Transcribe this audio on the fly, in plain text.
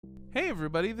Hey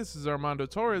everybody, this is Armando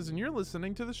Torres, and you're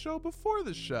listening to the show before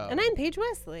the show. And I'm Paige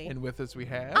Wesley. And with us we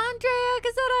have... Andrea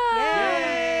Gazzetta!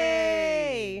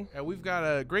 Yay! And we've got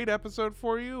a great episode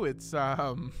for you. It's,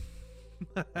 A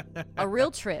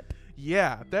real trip.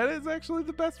 Yeah, that is actually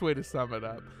the best way to sum it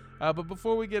up. But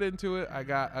before we get into it, I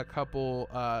got a couple,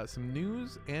 some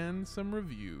news and some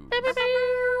reviews.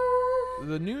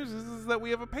 The news is that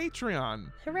we have a Patreon.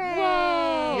 Hooray!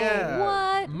 Whoa! Yeah.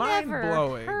 What?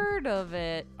 Mind-blowing. Never heard of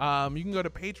it. You can go to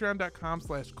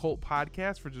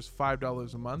patreon.com/cultpodcast for just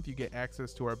 $5 a month. You get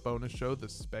access to our bonus show, The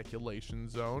Speculation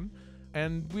Zone.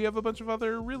 And we have a bunch of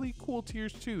other really cool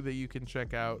tiers too that you can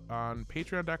check out on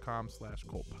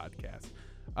patreon.com/cultpodcast.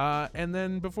 And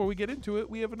then before we get into it,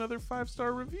 we have another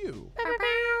 5-star review.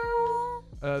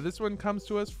 This one comes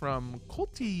to us from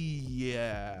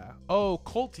Coltier. Oh,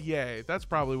 Coltier. That's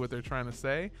probably what they're trying to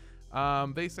say.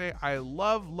 They say, I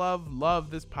love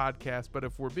this podcast, but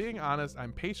if we're being honest,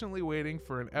 I'm patiently waiting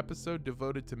for an episode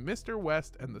devoted to Mr.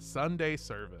 West and the Sunday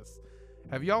service.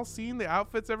 Have y'all seen the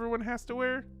outfits everyone has to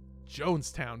wear?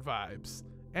 Jonestown vibes.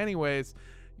 Anyways,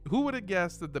 who would have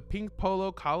guessed that the pink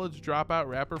polo college dropout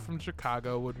rapper from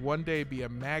Chicago would one day be a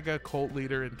MAGA cult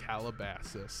leader in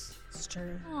Calabasas? It's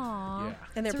true. Aww. Yeah.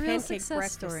 And their It's a real pancake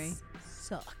success breakfasts story.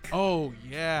 suck. Oh,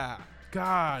 yeah.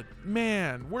 God,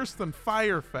 man, worse than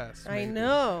Firefest. I maybe.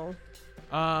 know.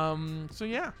 So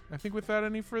yeah, I think without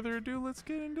any further ado, let's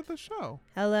get into the show.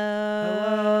 Hello.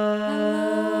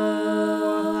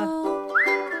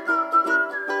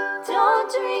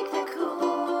 Don't drink the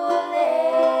Kool-Aid.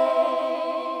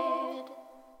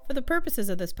 For the purposes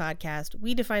of this podcast,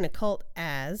 we define a cult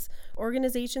as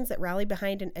organizations that rally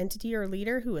behind an entity or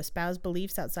leader who espouse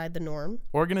beliefs outside the norm,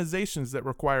 Organizations that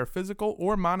require physical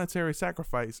or monetary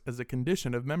sacrifice as a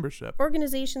condition of membership.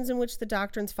 organizations in which the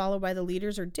doctrines followed by the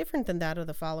leaders are different than that of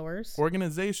the followers,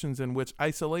 Organizations in which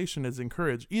isolation is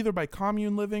encouraged either by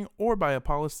commune living or by a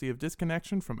policy of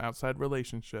disconnection from outside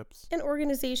relationships. and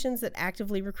organizations that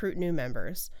actively recruit new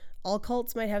members. All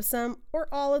cults might have some or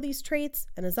all of these traits,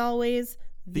 and as always,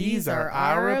 These are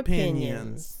our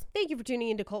opinions. Thank you for tuning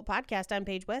into Cult Podcast. I'm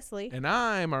Paige Wesley. And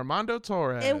I'm Armando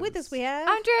Torres. And with us we have...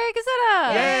 Andrea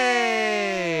Gazzetta!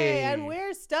 Yay! And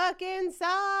we're stuck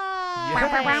inside.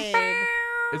 Yes.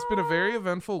 It's been a very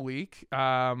eventful week.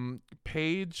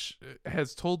 Paige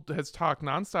has talked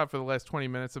nonstop for the last 20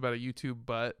 minutes about a YouTube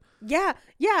butt. Yeah.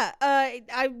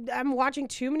 I'm watching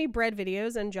too many bread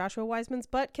videos, and Joshua Weissman's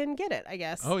butt can get it, I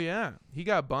guess. Oh yeah, he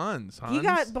got buns. Hans. He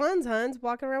got buns, Hans,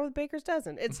 walking around with Baker's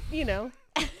dozen. It's,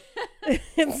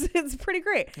 it's pretty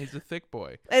great. He's a thick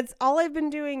boy. It's all I've been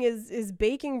doing is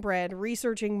baking bread,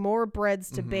 researching more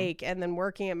breads to Mm-hmm. bake, and then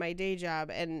working at my day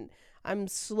job, and I'm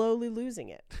slowly losing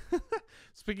it.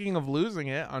 Speaking of losing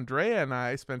it, Andrea and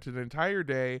I spent an entire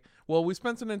day. Well, we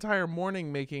spent an entire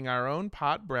morning making our own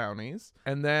pot brownies,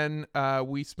 and then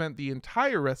we spent the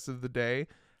entire rest of the day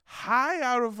high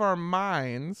out of our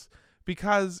minds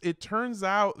because it turns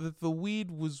out that the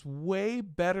weed was way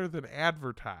better than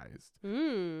advertised.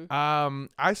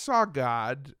 I saw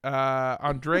God.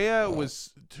 Andrea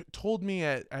told me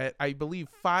at I believe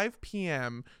 5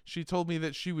 p.m. She told me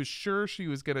that she was sure she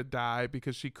was gonna die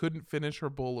because she couldn't finish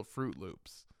her bowl of Fruit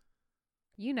Loops.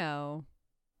 You know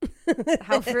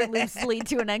how Fruit Loops lead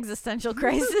to an existential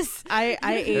crisis. I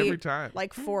Every ate time.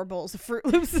 like 4 bowls of Fruit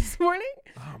Loops this morning.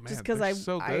 Oh man, just because they're I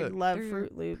so I good. love They're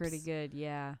Fruit Loops. Pretty good,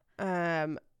 yeah.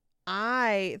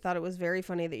 I thought it was very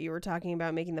funny that you were talking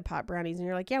about making the pot brownies, and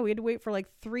you're like, yeah, we had to wait for like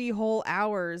 3 whole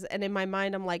hours. And in my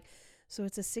mind, I'm like, so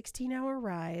it's a 16-hour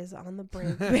rise on the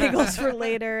bagels for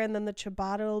later, and then the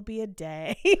ciabatta will be a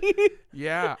day.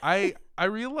 Yeah, I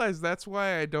realize that's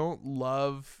why I don't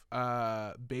love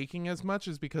baking as much,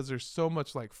 is because there's so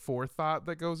much like forethought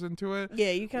that goes into it.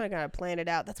 Yeah, you kind of got to plan it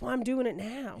out. That's why I'm doing it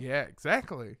now. Yeah,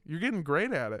 exactly. You're getting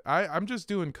great at it. I'm just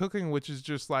doing cooking, which is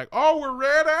just like, oh, we're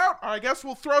ran out. I guess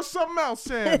we'll throw something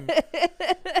else in.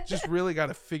 Just really got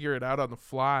to figure it out on the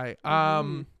fly.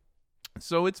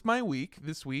 So it's my week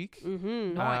this week.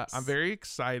 Nice. I'm very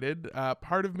excited.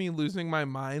 Part of me losing my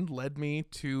mind led me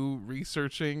to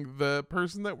researching the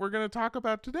person that we're going to talk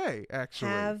about today,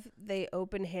 actually. Have they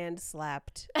open hand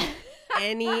slapped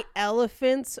any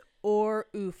elephants or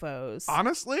UFOs?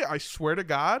 Honestly, I swear to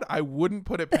God, I wouldn't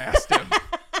put it past him.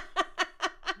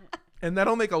 And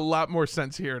that'll make a lot more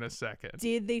sense here in a second.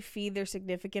 Did they feed their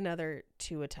significant other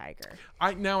to a tiger?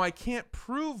 I can't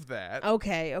prove that.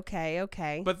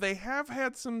 Okay. But they have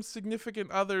had some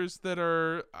significant others that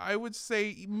are, I would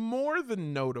say, more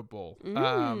than notable.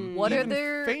 What are even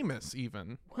their- famous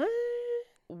even?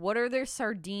 What are their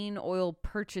sardine oil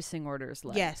purchasing orders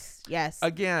like? Yes.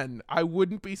 Again, I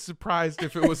wouldn't be surprised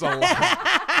if it was a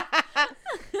lot.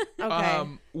 Okay.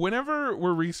 Whenever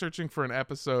we're researching for an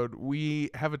episode, we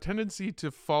have a tendency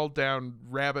to fall down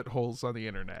rabbit holes on the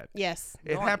internet. Yes.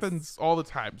 It happens all the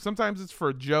time. Sometimes it's for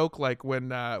a joke, like when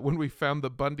we found the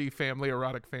Bundy family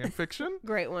erotic fan fiction.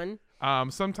 Great one.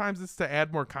 Sometimes it's to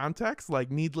add more context,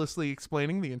 like needlessly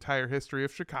explaining the entire history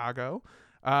of Chicago.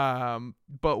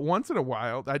 But once in a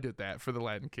while, I did that for the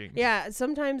Latin King. Yeah,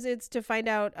 sometimes it's to find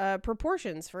out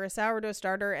proportions for a sourdough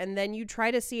starter, and then you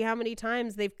try to see how many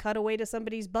times they've cut away to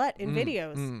somebody's butt in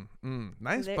videos.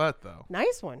 Nice They- butt, though.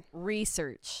 Nice one.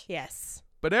 Research. Yes.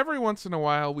 But every once in a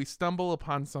while, we stumble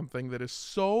upon something that is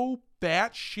so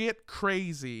batshit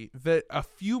crazy that a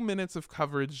few minutes of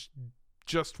coverage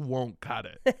just won't cut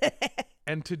it.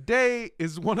 And today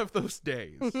is one of those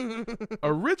days.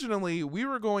 Originally, we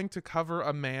were going to cover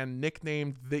a man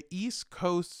nicknamed the East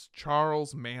Coast's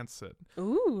Charles Manson.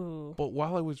 Ooh. But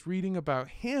while I was reading about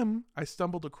him, I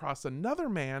stumbled across another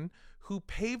man who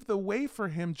paved the way for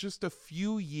him just a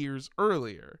few years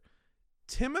earlier.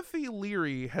 Timothy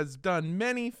Leary has done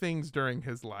many things during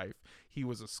his life. He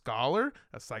was a scholar,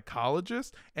 a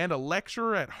psychologist, and a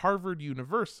lecturer at Harvard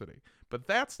University. But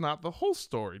that's not the whole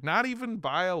story, not even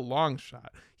by a long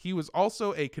shot. He was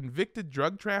also a convicted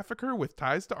drug trafficker with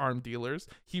ties to arm dealers.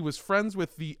 He was friends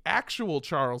with the actual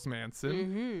Charles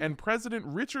Manson, and President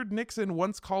Richard Nixon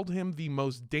once called him the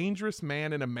most dangerous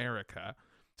man in America.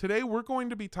 Today, we're going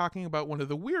to be talking about one of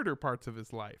the weirder parts of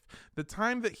his life, the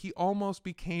time that he almost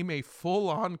became a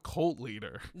full-on cult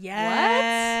leader.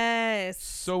 Yes.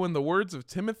 So in the words of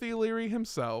Timothy Leary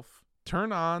himself,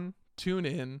 turn on, tune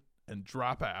in, and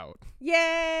drop out.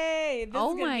 Yay! This Oh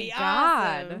is gonna my be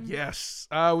God. awesome. Yes.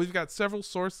 We've got several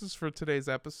sources for today's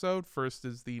episode. First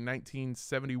is the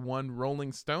 1971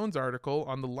 Rolling Stones article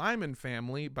on the Lyman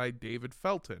family by David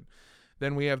Felton.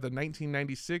 Then we have the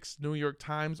 1996 New York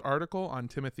Times article on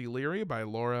Timothy Leary by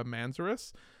Laura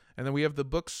Manzaris. And then we have the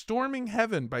book Storming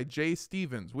Heaven by Jay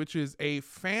Stevens, which is a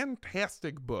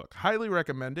fantastic book. Highly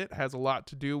recommend it. Has a lot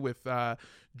to do with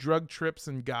drug trips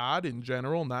and God in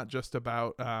general, not just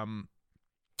about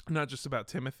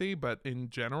Timothy, but in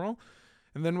general.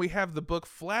 And then we have the book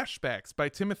Flashbacks by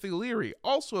Timothy Leary,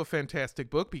 also a fantastic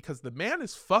book because the man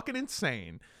is fucking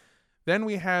insane. Then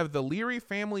we have the Leary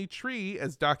family tree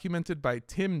as documented by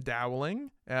Tim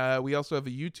Dowling. We also have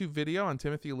a YouTube video on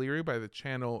Timothy Leary by the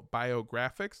channel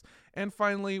Biographics. And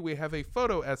finally, we have a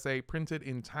photo essay printed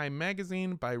in Time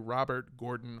magazine by Robert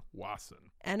Gordon Wasson.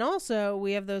 And also,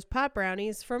 we have those pot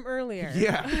brownies from earlier.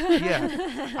 Yeah.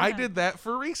 I did that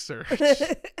for research.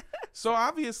 So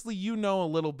obviously you know a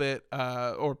little bit,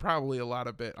 or probably a lot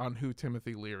of bit, on who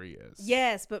Timothy Leary is.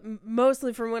 Yes, but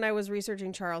mostly from when I was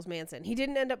researching Charles Manson. He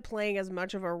didn't end up playing as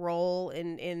much of a role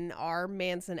in our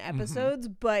Manson episodes,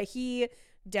 but he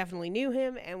definitely knew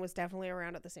him and was definitely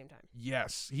around at the same time.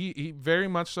 Yes, he very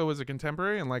much so is a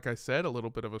contemporary, and like I said, a little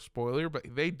bit of a spoiler, but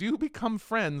they do become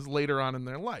friends later on in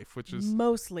their life, which is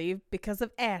Mostly because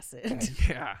of acid.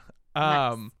 yeah.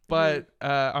 Nice. But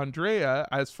Andrea,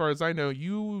 as far as I know,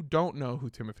 you don't know who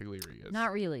Timothy Leary is.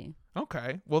 Not really.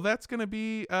 Okay. Well, that's going to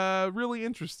be really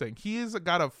interesting. He's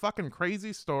got a fucking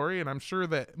crazy story, and I'm sure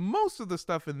that most of the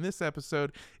stuff in this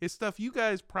episode is stuff you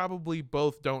guys probably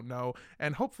both don't know,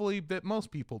 and hopefully that most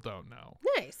people don't know.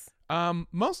 Nice.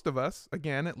 Most of us,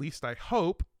 again, at least I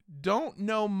hope, don't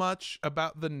know much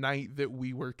about the night that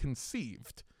we were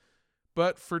conceived.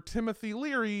 But for Timothy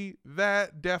Leary,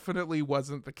 that definitely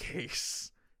wasn't the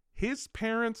case. His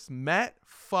parents met,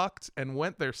 fucked, and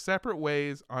went their separate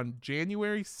ways on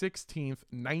January 16th,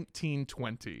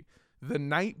 1920, the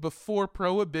night before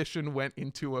Prohibition went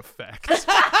into effect.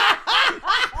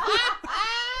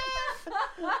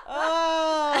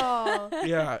 Oh.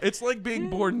 Yeah, it's like being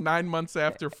born 9 months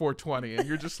after 420, and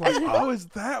you're just like, oh, is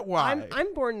that why?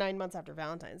 I'm born 9 months after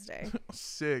Valentine's Day.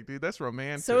 Sick, dude. That's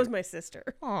romantic. So is my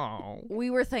sister. Oh.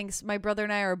 My brother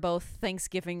and I are both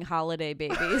Thanksgiving holiday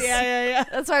babies. Yeah.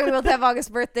 That's why we both have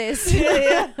August birthdays.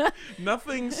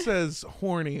 Nothing says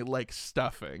horny like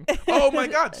stuffing. Oh my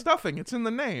God, stuffing. It's in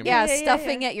the name. Yeah, Yeah.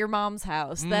 stuffing at your mom's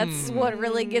house. That's what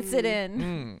really gets it in.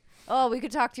 Mm. Oh, we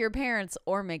could talk to your parents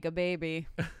or make a baby.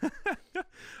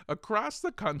 Across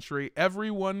the country,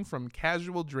 everyone from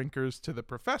casual drinkers to the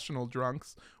professional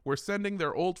drunks were sending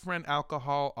their old friend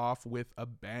alcohol off with a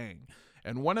bang.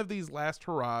 And one of these last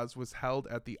hurrahs was held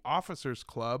at the Officers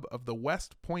Club of the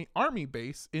West Point Army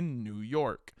Base in New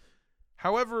York.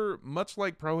 However, much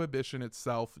like Prohibition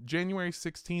itself, January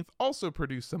 16th also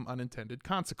produced some unintended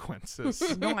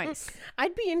consequences. Nice.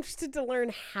 I'd be interested to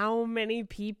learn how many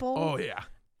people Oh, yeah.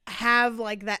 have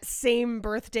like that same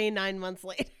birthday 9 months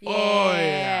later. Oh,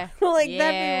 yeah. Like Yeah.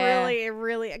 that'd be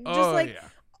really just Oh, like yeah.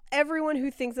 everyone who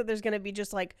thinks that there's going to be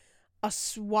just like a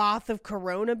swath of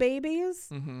corona babies.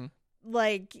 Mm-hmm.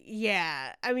 Like,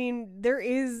 yeah. I mean, there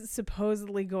is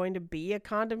supposedly going to be a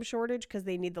condom shortage because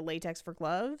they need the latex for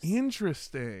gloves.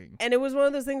 Interesting. And it was one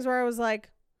of those things where I was like,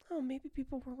 oh, maybe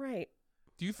people were right.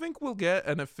 Do you think we'll get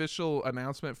an official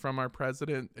announcement from our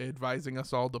president advising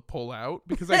us all to pull out?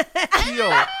 Because I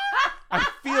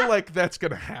feel like that's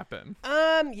gonna happen.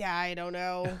 Yeah, I don't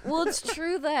know. Well, it's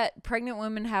true that pregnant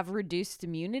women have reduced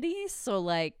immunity, so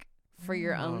like for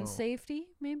your Oh. own safety,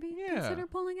 maybe Yeah. consider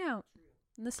pulling out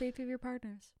in the safety of your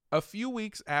partners. A few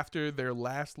weeks after their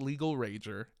last legal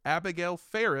rager, Abigail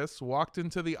Ferris walked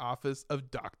into the office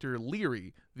of Dr.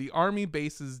 Leary, the Army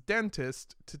base's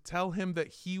dentist, to tell him that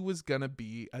he was gonna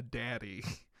be a daddy.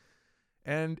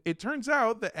 And it turns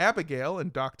out that Abigail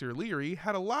and Dr. Leary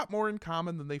had a lot more in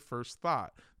common than they first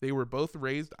thought. They were both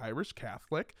raised Irish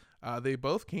Catholic. They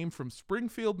both came from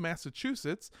Springfield,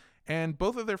 Massachusetts, and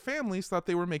both of their families thought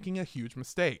they were making a huge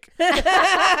mistake.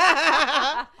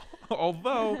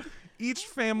 Although each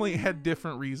family had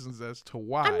different reasons as to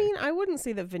why. I mean, I wouldn't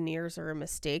say that veneers are a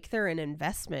mistake. They're an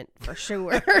investment for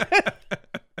sure.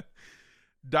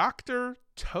 Dr.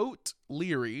 Tote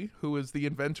Leary, who is the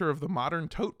inventor of the modern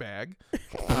tote bag.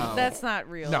 That's not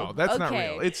real. No, that's not Okay.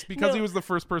 real. It's because No. he was the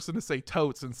first person to say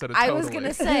totes instead of I totally. was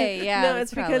gonna say, yeah. no,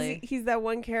 that's it's because probably- he's that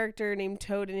one character named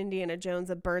Toad in Indiana Jones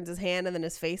that burns his hand and then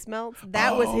his face melts.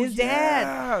 That was his dad.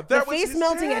 Yeah, The that was face his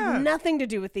melting dad. had nothing to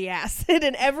do with the acid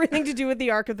and everything to do with the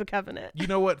Ark of the Covenant. You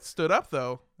know what stood up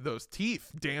though? Those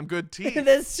teeth. Damn good teeth.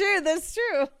 That's true. That's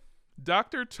true.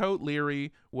 Dr. Tote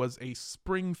Leary was a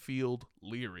Springfield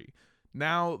Leary.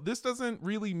 Now, this doesn't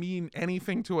really mean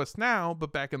anything to us now,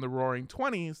 but back in the Roaring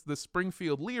 20s, the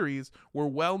Springfield Learys were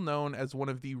well known as one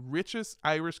of the richest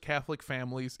Irish Catholic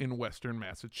families in Western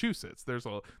Massachusetts. There's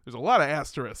a lot of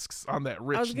asterisks on that I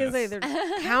richness. was gonna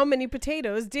say, how many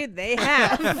potatoes did they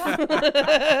have?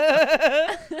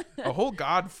 A whole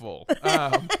godful.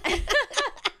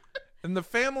 And the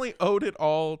family owed it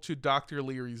all to Dr.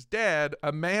 Leary's dad,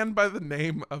 a man by the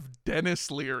name of Dennis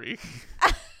Leary.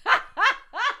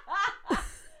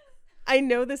 I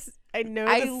know this. I know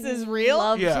this is real.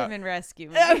 Loved Yeah. him in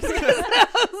Rescue I Me.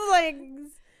 was like,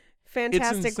 It's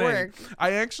fantastic insane. work.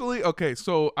 I actually, okay,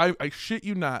 so I shit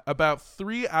you not, about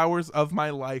 3 hours of my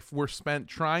life were spent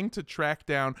trying to track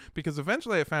down, because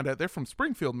eventually I found out they're from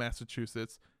Springfield,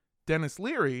 Massachusetts. Dennis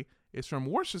Leary is from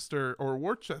Worcester,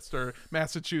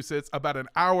 Massachusetts, about an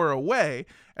hour away.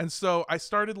 And so I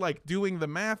started like doing the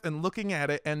math and looking at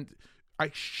it, and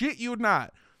I shit you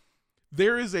not,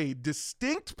 there is a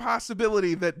distinct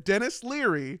possibility that Dennis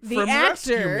Leary The from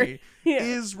actor. Rescue Me Yeah.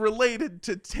 is related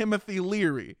to Timothy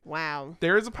Leary. Wow.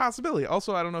 There is a possibility.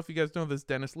 Also, I don't know if you guys know this,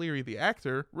 Dennis Leary, the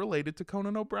actor, related to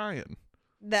Conan O'Brien.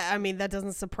 That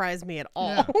doesn't surprise me at all.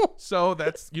 Yeah. So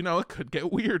that's, it could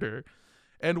get weirder.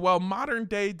 And while modern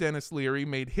day Dennis Leary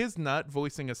made his nut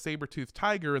voicing a saber-toothed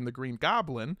tiger in The Green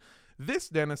Goblin, this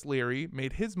Dennis Leary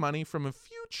made his money from a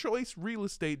few choice real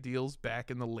estate deals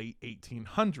back in the late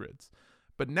 1800s.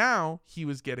 But now he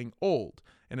was getting old,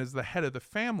 and as the head of the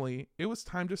family, it was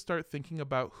time to start thinking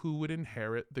about who would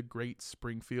inherit the great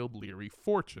Springfield Leary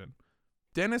fortune.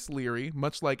 Dennis Leary,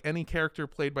 much like any character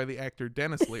played by the actor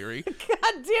Dennis Leary, God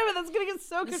damn it, that's gonna get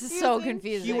so This confusing. is so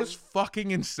confusing. he was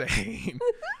fucking insane.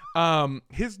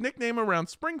 His nickname around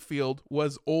Springfield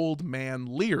was Old Man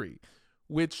Leary,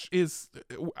 which is,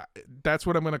 that's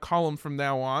what I'm going to call him from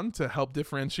now on to help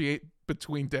differentiate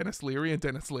between Dennis Leary and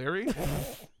Dennis Leary.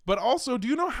 But also, do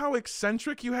you know how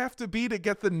eccentric you have to be to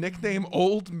get the nickname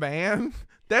Old Man?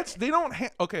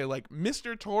 Okay, like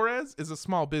Mr. Torres is a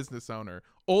small business owner.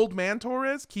 Old Man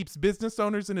Torres keeps business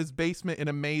owners in his basement in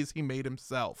a maze he made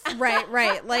himself. Right.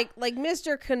 Like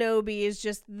Mr. Kenobi is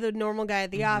just the normal guy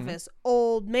at the Mm-hmm. office.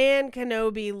 Old man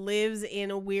Kenobi lives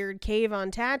in a weird cave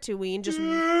on Tatooine. Just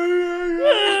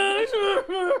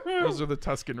Those are the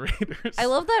Tusken Raiders. I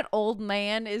love that old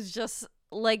man is just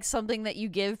like something that you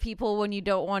give people when you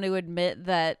don't want to admit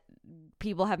that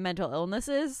people have mental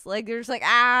illnesses. Like they're just like,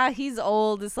 he's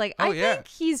old. It's like, Oh, I yeah. think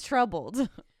he's troubled.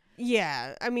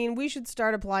 yeah. I mean, we should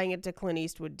start applying it to Clint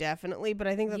Eastwood definitely, but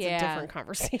I think that's a Yeah. different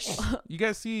conversation. You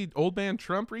guys see Old Man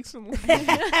Trump recently?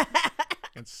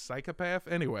 And Psychopath?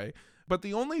 Anyway. But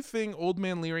the only thing Old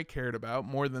Man Leary cared about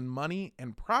more than money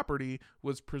and property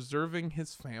was preserving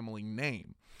his family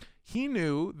name. He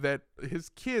knew that his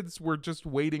kids were just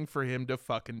waiting for him to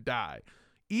fucking die.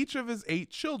 Each of his 8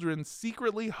 children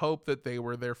secretly hoped that they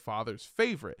were their father's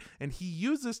favorite, and he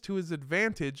used this to his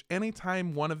advantage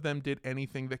anytime one of them did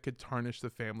anything that could tarnish the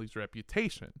family's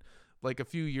reputation. Like a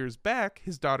few years back,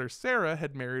 his daughter Sarah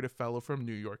had married a fellow from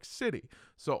New York City,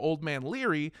 so Old Man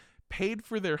Leary paid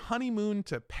for their honeymoon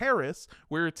to Paris,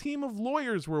 where a team of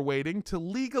lawyers were waiting to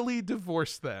legally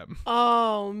divorce them.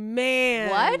 Oh, man.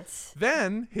 What?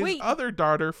 Then his Wait. other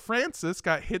daughter, Frances,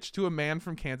 got hitched to a man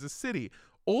from Kansas City.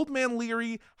 Old Man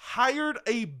Leary hired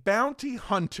a bounty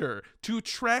hunter to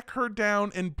track her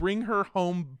down and bring her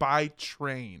home by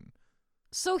train.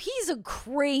 So he's a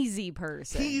crazy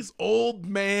person. He's Old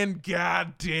Man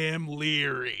Goddamn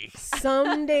Leary.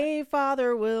 Someday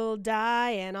father will die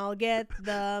and I'll get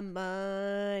the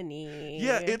money.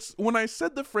 Yeah, it's when I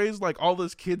said the phrase like all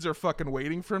those kids are fucking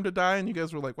waiting for him to die, and you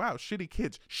guys were like, wow, shitty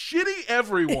kids. Shitty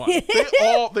everyone.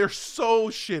 They're so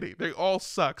shitty. They all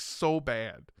suck so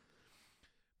bad.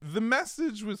 The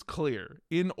message was clear.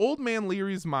 In Old Man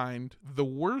Leary's mind, the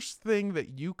worst thing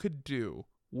that you could do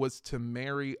was to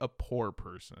marry a poor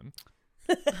person.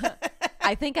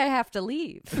 I think I have to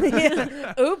leave.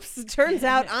 Yeah. Oops, turns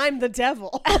out I'm the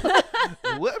devil.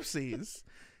 Whoopsies.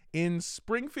 In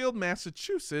Springfield,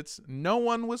 Massachusetts, no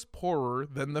one was poorer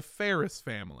than the Ferris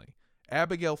family.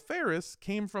 Abigail Ferris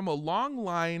came from a long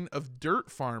line of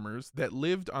dirt farmers that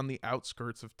lived on the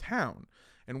outskirts of town.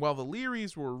 And while the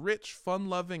Learys were rich,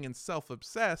 fun-loving, and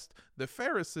self-obsessed, the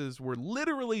Ferrises were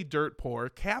literally dirt poor,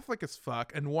 Catholic as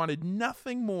fuck, and wanted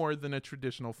nothing more than a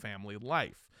traditional family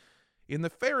life. In the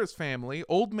Ferris family,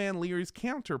 Old Man Leary's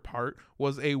counterpart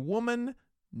was a woman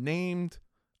named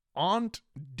Aunt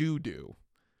Doo-Doo.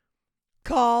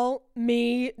 Call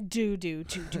me Doo-Doo.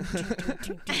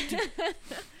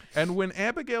 And when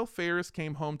Abigail Ferris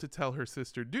came home to tell her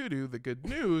sister Doo-Doo the good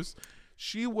news,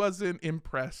 she wasn't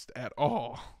impressed at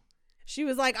all. She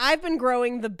was like, I've been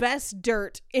growing the best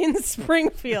dirt in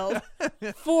Springfield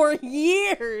for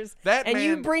years. And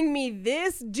you bring me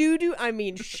this doo-doo, I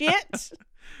mean shit.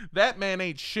 That man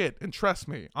ain't shit, and trust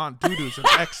me, Aunt Doo-Doo's an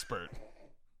expert.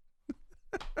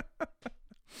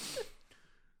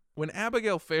 When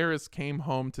Abigail Ferris came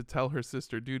home to tell her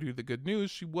sister Doo-Doo the good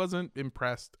news, she wasn't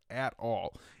impressed at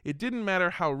all. It didn't matter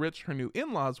how rich her new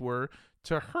in-laws were.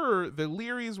 To her, the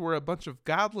Learys were a bunch of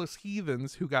godless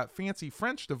heathens who got fancy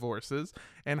French divorces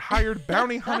and hired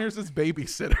bounty hunters as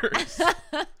babysitters.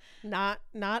 Not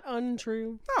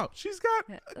untrue. No, she's got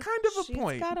kind of a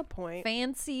point. She's got a point.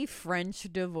 Fancy French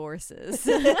divorces.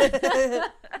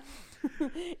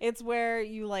 It's where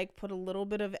you like put a little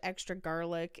bit of extra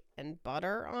garlic and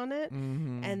butter on it,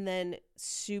 and then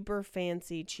super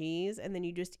fancy cheese, and then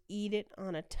you just eat it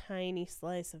on a tiny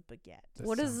slice of baguette. That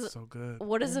What is sounds so good.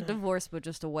 What is a divorce but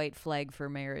just a white flag for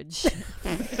marriage?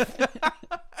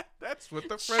 That's what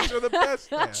the French are the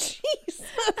best at. Jesus.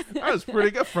 That was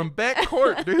pretty good from back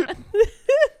court, dude.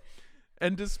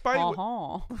 And despite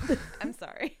I'm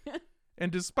sorry.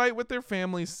 And despite what their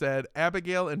families said,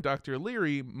 Abigail and Dr.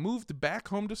 Leary moved back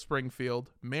home to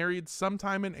Springfield, married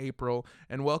sometime in April,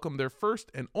 and welcomed their first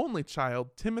and only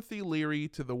child, Timothy Leary,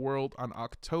 to the world on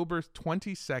October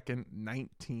 22nd,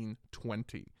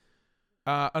 1920.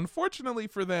 Unfortunately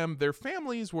for them, their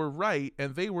families were right,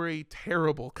 and they were a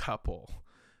terrible couple.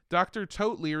 Dr.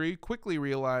 Tote Leary quickly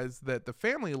realized that the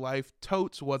family life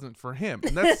totes wasn't for him.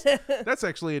 And that's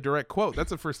actually a direct quote.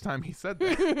 That's the first time he said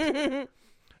that.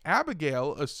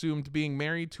 Abigail assumed being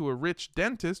married to a rich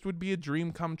dentist would be a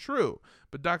dream come true,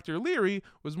 but Dr. Leary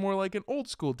was more like an old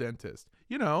school dentist.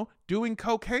 You know, doing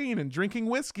cocaine and drinking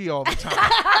whiskey all the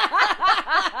time.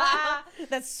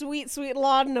 That sweet, sweet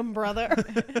laudanum, brother.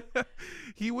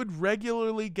 He would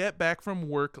regularly get back from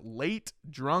work late,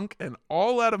 drunk, and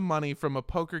all out of money from a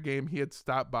poker game he had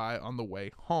stopped by on the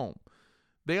way home.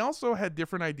 They also had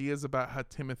different ideas about how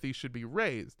Timothy should be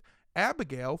raised.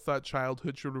 Abigail thought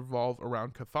childhood should revolve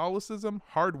around Catholicism,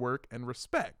 hard work, and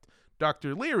respect.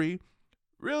 Dr. Leary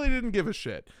really didn't give a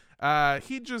shit.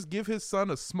 He'd just give his son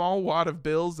a small wad of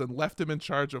bills and left him in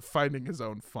charge of finding his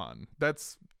own fun.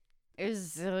 That's...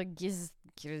 Gives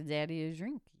your daddy a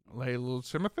drink. Hey, little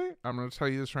Timothy, I'm going to tell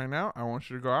you this right now. I want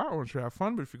you to go out. I want you to have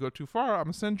fun. But if you go too far, I'm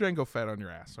going to send Django Fett on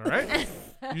your ass, all right?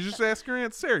 You just ask your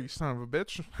Aunt Sarah, you son of a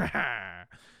bitch.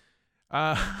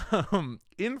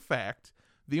 In fact...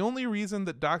 The only reason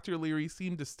that Dr. Leary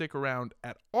seemed to stick around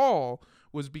at all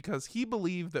was because he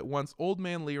believed that once Old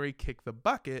Man Leary kicked the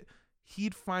bucket,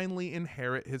 he'd finally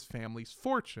inherit his family's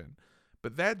fortune.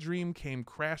 But that dream came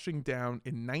crashing down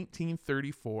in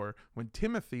 1934 when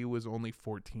Timothy was only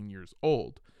 14 years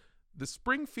old. The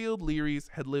Springfield Learys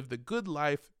had lived a good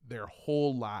life their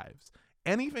whole lives.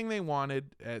 Anything they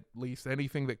wanted, at least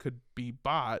anything that could be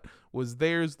bought, was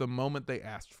theirs the moment they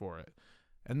asked for it.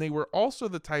 And they were also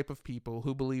the type of people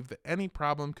who believed that any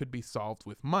problem could be solved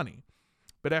with money.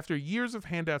 But after years of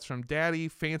handouts from daddy,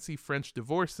 fancy French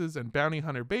divorces, and bounty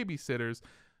hunter babysitters,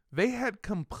 They had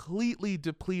completely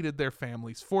depleted their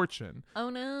family's fortune. Oh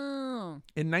no.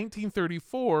 In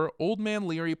 1934, Old Man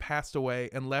Leary passed away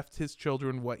and left his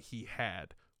children what he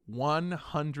had,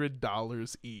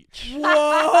 $100 each.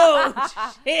 Whoa,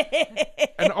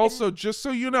 shit. And also, just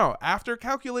so you know, after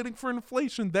calculating for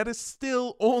inflation, that is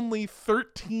still only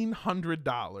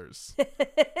 $1,300.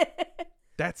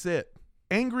 That's it.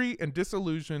 Angry and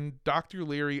disillusioned, Dr.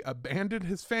 Leary abandoned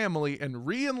his family and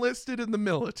re-enlisted in the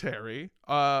military,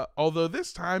 although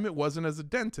this time it wasn't as a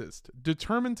dentist.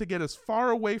 Determined to get as far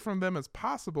away from them as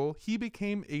possible, he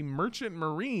became a merchant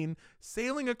marine,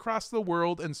 sailing across the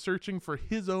world and searching for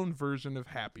his own version of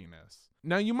happiness.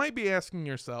 Now, you might be asking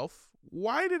yourself,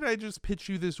 why did I just pitch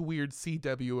you this weird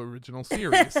CW original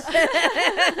series?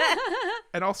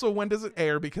 And also, when does it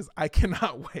air? Because I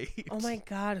cannot wait. Oh my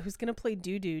God, who's gonna play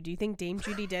Doo-Doo? Do you think Dame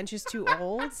Judi Dench is too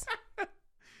old?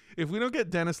 If we don't get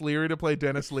Dennis Leary to play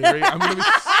Dennis Leary, I'm going to be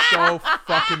so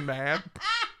fucking mad.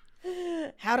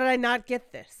 How did I not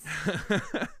get this?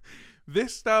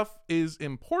 This stuff is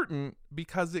important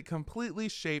because it completely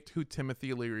shaped who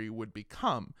Timothy Leary would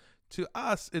become. To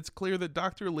us, it's clear that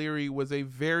Dr. Leary was a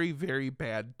very, very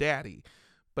bad daddy.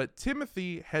 But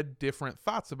Timothy had different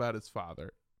thoughts about his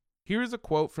father. Here's a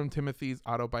quote from Timothy's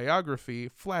autobiography,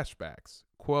 Flashbacks.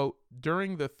 Quote,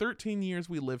 "During the 13 years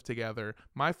we lived together,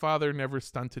 my father never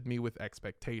stunted me with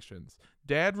expectations.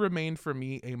 Dad remained for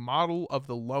me a model of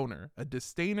the loner, a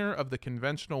disdainer of the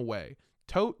conventional way.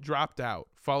 Tote dropped out,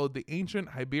 followed the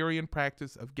ancient Iberian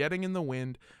practice of getting in the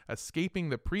wind, escaping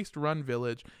the priest-run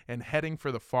village, and heading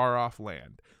for the far-off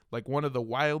land, like one of the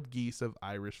wild geese of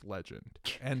Irish legend."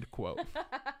 End quote.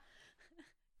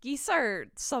 Geese are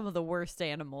some of the worst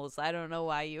animals. I don't know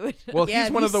why you would. Well, Yeah, he's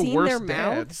have one you of the seen worst their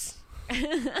dads.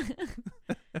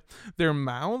 Their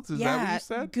mouths? Is that what you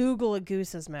said? Google a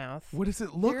goose's mouth. What does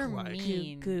it look They're like?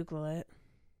 mean. Google it.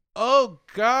 Oh,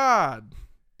 God.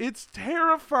 It's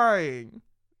terrifying.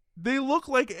 They look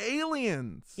like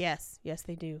aliens. Yes,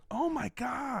 they do. Oh, my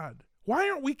God. Why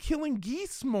aren't we killing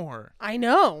geese more? I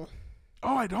know.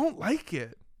 Oh, I don't like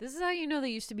it. This is how you know they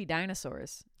used to be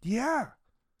dinosaurs. Yeah.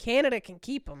 Canada can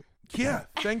keep them. Yeah.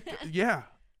 Yeah.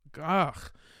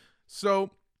 Ugh.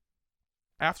 So,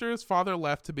 after his father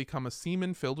left to become a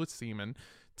seaman filled with semen,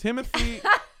 Timothy...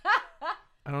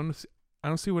 I don't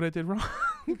see what I did wrong.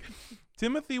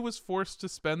 Timothy was forced to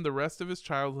spend the rest of his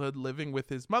childhood living with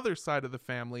his mother's side of the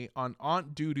family on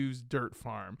Aunt Dudu's dirt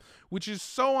farm, which is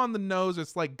so on the nose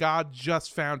it's like God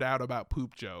just found out about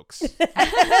poop jokes.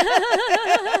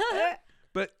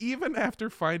 But even after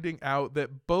finding out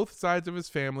that both sides of his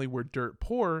family were dirt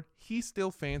poor, he still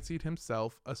fancied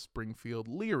himself a Springfield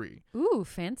Leary. Ooh,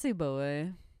 fancy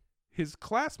boy. His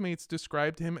classmates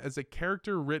described him as a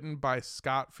character written by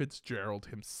Scott Fitzgerald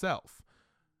himself.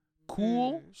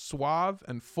 Cool, suave,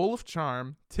 and full of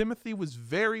charm, Timothy was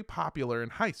very popular in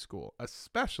high school,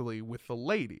 especially with the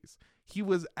ladies. He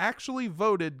was actually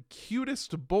voted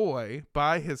cutest boy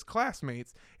by his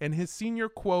classmates, and his senior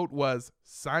quote was,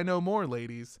 "Sigh no more,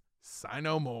 ladies. Sigh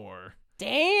no more."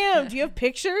 Damn, do you have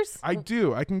pictures? I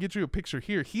do. I can get you a picture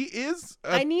here. He is...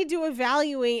 I need to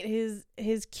evaluate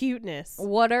his cuteness.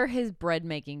 What are his bread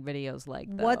making videos like,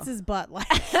 though? What's his butt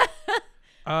like?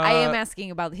 I am asking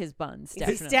about his buns, Is he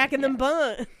definitely. stacking them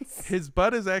buns? His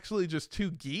butt is actually just two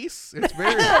geese. It's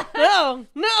very... No,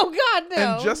 God, no.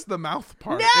 And just the mouth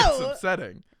part. No! It's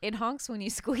upsetting. It honks when you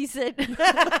squeeze it.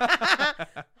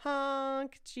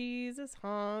 Honk, Jesus,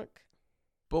 honk.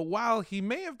 But while he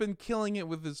may have been killing it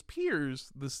with his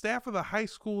peers, the staff of the high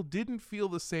school didn't feel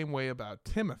the same way about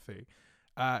Timothy.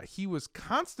 He was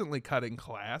constantly cutting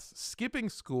class, skipping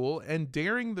school, and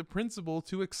daring the principal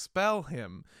to expel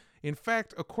him. In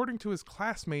fact, according to his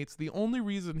classmates, the only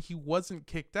reason he wasn't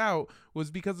kicked out was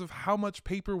because of how much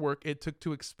paperwork it took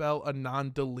to expel a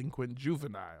non-delinquent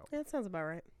juvenile. That sounds about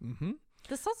right. Mm-hmm.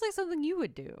 This sounds like something you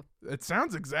would do. It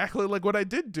sounds exactly like what I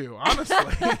did do, honestly.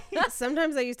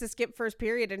 Sometimes I used to skip first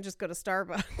period and just go to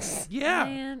Starbucks. Yeah.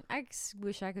 Man, I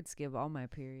wish I could skip all my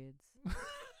periods.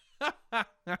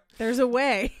 There's a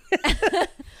way.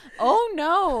 Oh,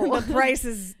 no. The price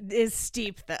is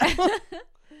steep, though.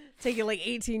 Take you like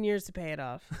 18 years to pay it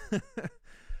off.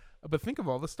 But think of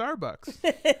all the Starbucks.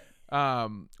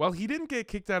 While he didn't get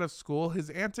kicked out of school,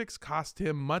 his antics cost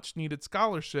him much needed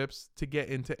scholarships to get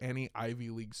into any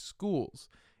Ivy League schools.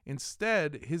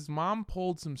 Instead, his mom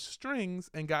pulled some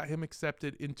strings and got him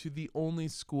accepted into the only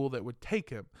school that would take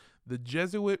him, the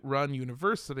Jesuit-run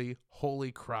university,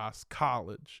 Holy Cross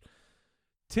College.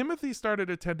 Timothy started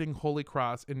attending Holy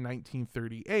Cross in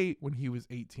 1938 when he was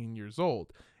 18 years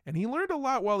old, and he learned a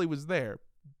lot while he was there.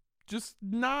 just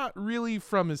not really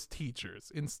from his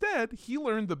teachers. Instead, he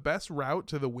learned the best route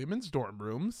to the women's dorm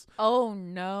rooms. Oh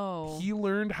no. He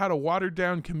learned how to water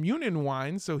down communion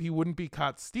wine so he wouldn't be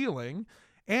caught stealing.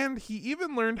 And he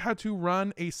even learned how to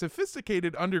run a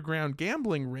sophisticated underground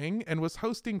gambling ring and was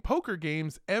hosting poker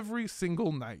games every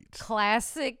single night.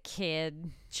 Classic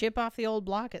kid. Chip off the old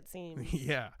block, it seems.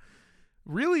 Yeah.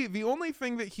 Really, the only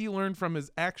thing that he learned from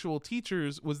his actual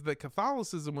teachers was that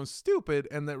Catholicism was stupid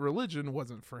and that religion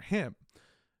wasn't for him.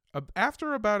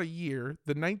 After about a year,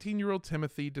 the 19-year-old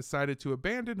Timothy decided to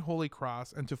abandon Holy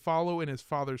Cross and to follow in his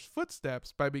father's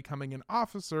footsteps by becoming an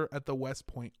officer at the West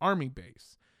Point Army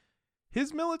Base.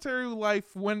 His military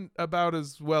life went about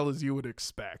as well as you would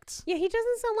expect. Yeah, he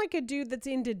doesn't sound like a dude that's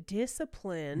into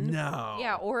discipline. No.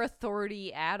 Yeah, or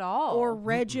authority at all. Or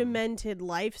regimented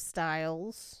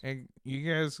lifestyles. And you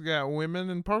guys got women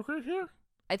in poker here?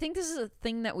 I think this is a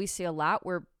thing that we see a lot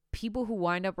where people who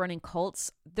wind up running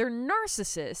cults, they're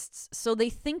narcissists. So they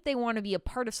think they want to be a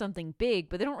part of something big,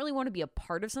 but they don't really want to be a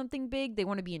part of something big. They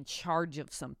want to be in charge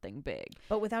of something big.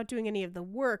 But without doing any of the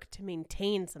work to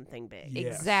maintain something big.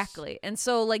 Yes. Exactly. And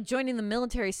so like joining the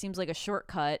military seems like a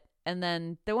shortcut, and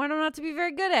then they want them not to be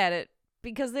very good at it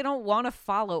because they don't want to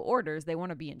follow orders. They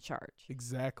want to be in charge.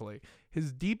 Exactly.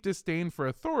 His deep disdain for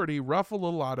authority ruffled a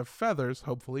lot of feathers,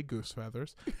 hopefully goose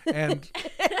feathers, and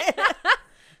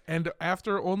and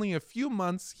after only a few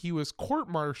months, he was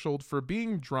court-martialed for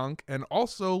being drunk and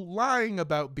also lying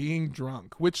about being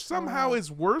drunk, which somehow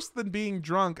is worse than being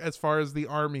drunk as far as the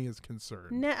army is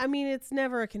concerned. I mean, it's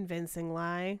never a convincing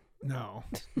lie. No,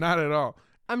 not at all.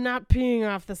 I'm not peeing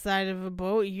off the side of a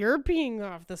boat. You're peeing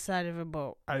off the side of a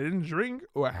boat. I didn't drink.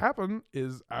 What happened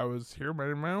is I was here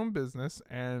minding my own business,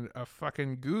 and a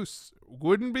fucking goose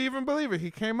wouldn't even believe it.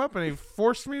 He came up and he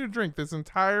forced me to drink this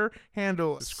entire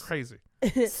handle. It's crazy.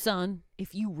 Son,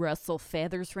 if you rustle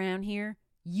feathers around here,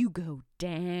 you go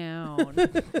down.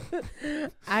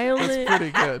 I only It's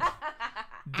pretty good.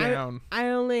 Down. I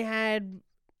only had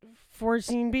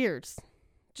 14 beers.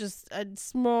 Just a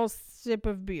small sip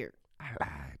of beer. I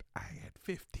lied. I had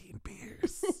 15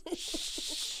 beers.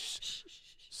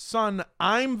 Son,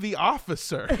 I'm the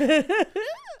officer.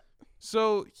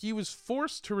 So he was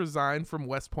forced to resign from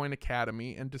West Point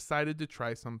Academy and decided to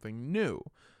try something new.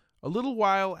 A little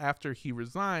while after he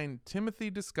resigned, Timothy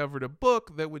discovered a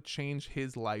book that would change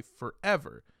his life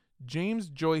forever, James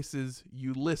Joyce's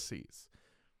Ulysses.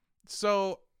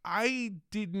 So I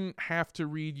didn't have to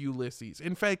read Ulysses.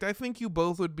 In fact, I think you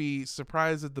both would be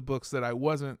surprised at the books that I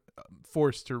wasn't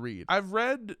forced to read. I've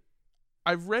read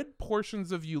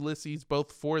portions of Ulysses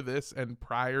both for this and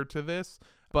prior to this,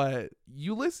 but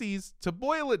Ulysses, to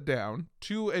boil it down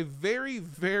to a very,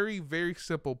 very, very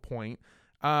simple point,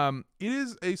 it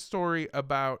is a story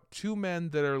about two men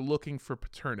that are looking for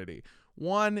paternity.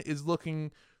 One is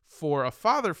looking for a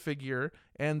father figure,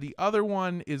 and the other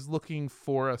one is looking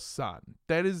for a son.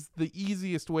 That is the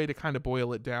easiest way to kind of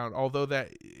boil it down, although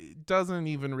that doesn't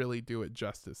even really do it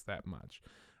justice that much.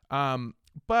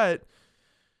 But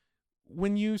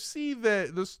when you see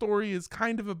that the story is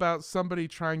kind of about somebody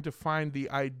trying to find the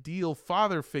ideal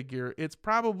father figure, it's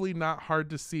probably not hard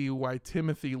to see why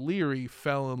Timothy Leary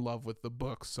fell in love with the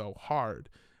book so hard.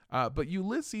 But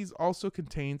Ulysses also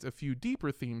contains a few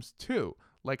deeper themes too,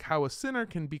 like how a sinner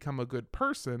can become a good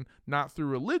person, not through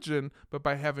religion, but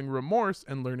by having remorse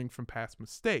and learning from past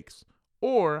mistakes.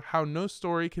 Or how no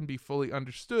story can be fully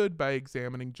understood by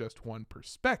examining just one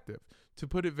perspective. To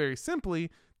put it very simply,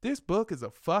 this book is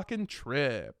a fucking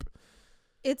trip.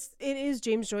 It is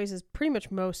James Joyce's pretty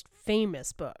much most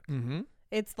famous book. Mm-hmm.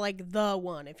 It's like the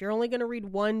one. If you're only going to read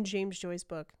one James Joyce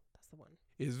book, that's the one.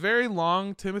 Is very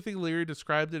long. Timothy Leary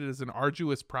described it as an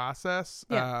arduous process,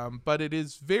 but it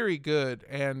is very good.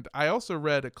 And I also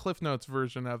read a Cliff Notes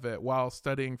version of it while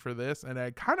studying for this, and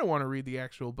I kind of want to read the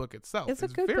actual book itself. It's a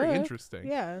good very book. interesting.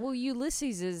 Yeah. Well,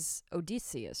 Ulysses is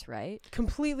Odysseus, right?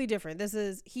 Completely different.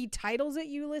 He titles it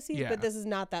Ulysses, Yeah. but this is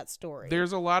not that story.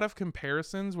 There's a lot of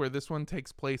comparisons where this one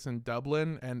takes place in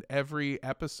Dublin, and every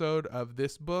episode of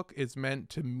this book is meant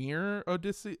to mirror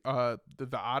Odyssey, the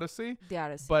Odyssey, The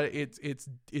Odyssey. but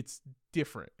it's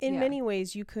different. In Yeah. many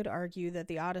ways, you could argue that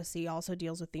the Odyssey also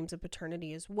deals with themes of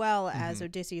paternity as well, as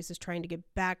Odysseus is trying to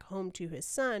get back home to his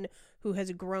son, who has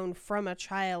grown from a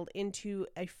child into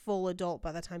a full adult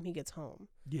by the time he gets home.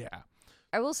 Yeah.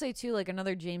 I will say too, like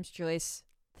another James Joyce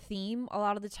theme a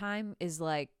lot of the time is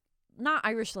like not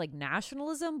Irish like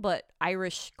nationalism, but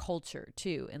Irish culture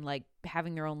too, and like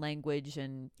having their own language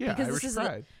and Yeah, because Irish this is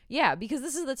pride. because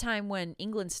this is the time when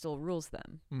England still rules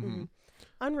them. Mm-hmm.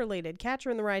 unrelated.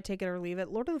 Catcher in the Rye, take it or leave it.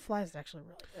 Lord of the Flies is actually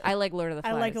really good. I like Lord of the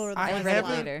I Flies. like Lord of the I Flies read a it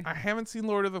lot. later. I haven't seen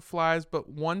Lord of the Flies, but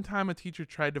one time a teacher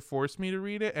tried to force me to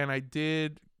read it, and I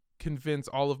did convince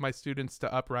all of my students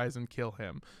to uprise and kill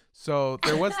him. So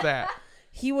there was that.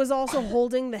 He was also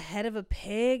holding the head of a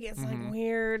pig. It's like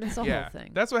weird. It's a Yeah, whole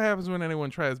thing. that's what happens when anyone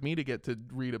tries me to get to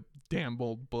read a damn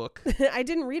old book. I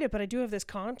didn't read it, but I do have this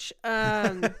conch.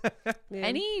 Yeah.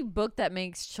 Any book that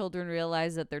makes children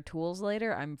realize that they're tools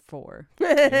later, I'm for.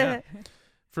 Yeah.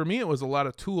 For me, it was a lot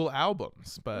of Tool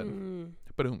albums, but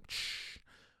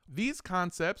these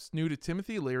concepts, new to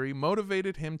Timothy Leary,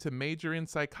 motivated him to major in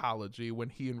psychology when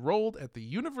he enrolled at the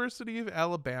University of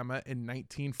Alabama in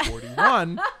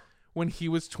 1941 when he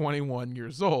was 21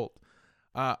 years old.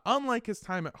 Unlike his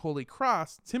time at Holy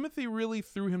Cross, Timothy really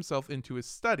threw himself into his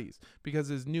studies because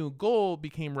his new goal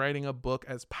became writing a book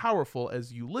as powerful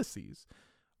as Ulysses.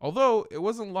 Although it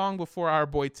wasn't long before our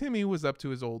boy Timmy was up to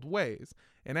his old ways,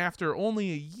 and after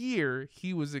only a year,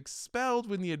 he was expelled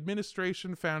when the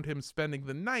administration found him spending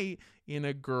the night in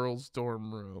a girl's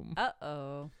dorm room.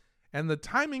 Uh-oh. And the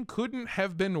timing couldn't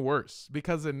have been worse,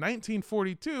 because in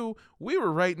 1942, we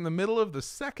were right in the middle of the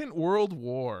Second World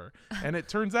War, and it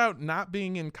turns out not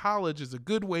being in college is a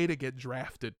good way to get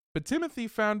drafted. But Timothy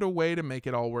found a way to make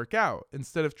it all work out.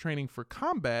 Instead of training for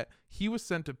combat, he was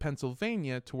sent to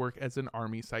Pennsylvania to work as an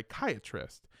army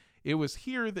psychiatrist. It was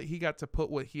here that he got to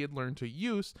put what he had learned to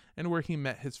use, and where he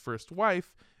met his first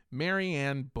wife, Mary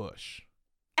Ann Bush.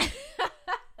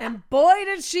 And boy,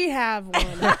 did she have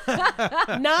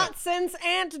one. Not since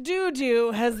Aunt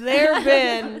Doo-Doo has there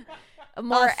been A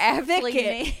more a aptly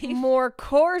thicket named. more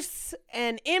coarse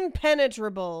and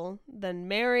impenetrable than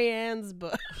Mary Ann's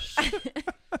bush.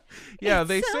 Yeah, It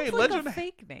they sounds say like a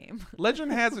fake name.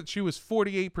 legend has it she was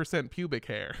 48% pubic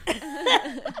hair.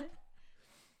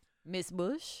 Miss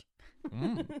Bush.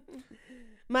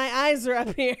 My eyes are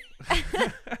up here.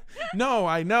 No,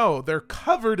 I know. They're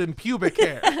covered in pubic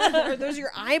hair. Are those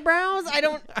your eyebrows?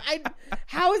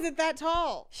 How is it that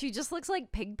tall? She just looks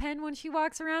like Pigpen when she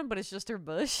walks around, but it's just her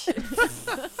bush.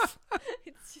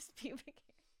 It's just pubic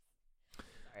hair.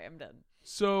 Sorry, I'm done.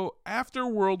 So, after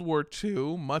World War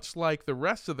II, much like the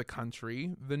rest of the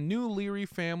country, the new Leary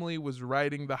family was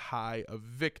riding the high of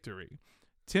victory.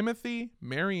 Timothy,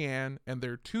 Mary Ann, and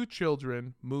their 2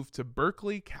 children moved to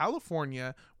Berkeley,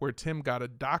 California, where Tim got a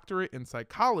doctorate in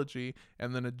psychology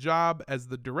and then a job as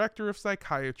the director of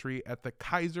psychiatry at the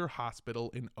Kaiser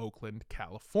Hospital in Oakland,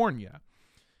 California.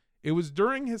 It was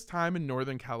during his time in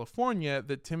Northern California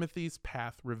that Timothy's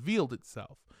path revealed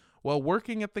itself. While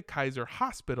working at the Kaiser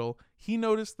Hospital, he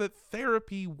noticed that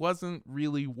therapy wasn't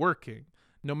really working.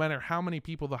 No matter how many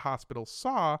people the hospital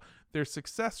saw, their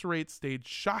success rate stayed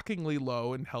shockingly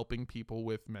low in helping people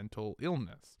with mental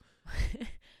illness.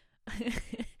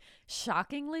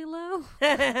 Shockingly low?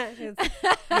 Yeah.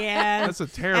 That's a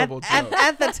terrible joke.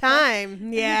 At the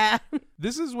time, yeah.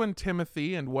 This is when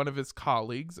Timothy and one of his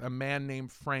colleagues, a man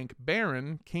named Frank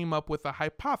Barron, came up with a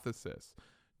hypothesis.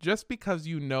 Just because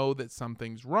you know that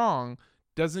something's wrong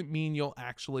doesn't mean you'll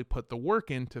actually put the work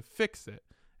in to fix it.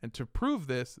 And to prove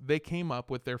this, they came up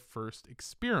with their first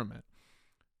experiment.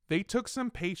 They took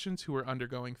some patients who were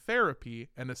undergoing therapy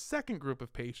and a second group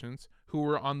of patients who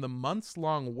were on the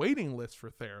months-long waiting list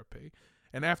for therapy.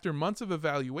 And after months of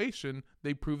evaluation,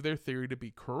 they proved their theory to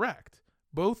be correct.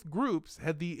 Both groups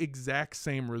had the exact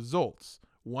same results.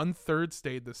 1/3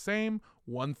 stayed the same,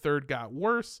 1/3 got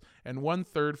worse, and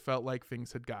 1/3 felt like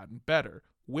things had gotten better,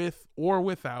 with or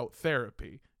without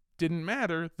therapy. Didn't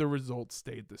matter, the results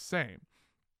stayed the same.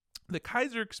 The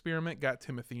Kaiser experiment got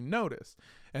Timothy noticed,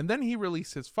 and then he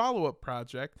released his follow-up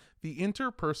project, The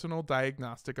Interpersonal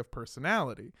Diagnostic of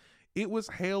Personality. It was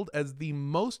hailed as the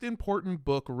most important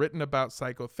book written about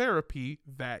psychotherapy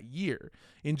that year.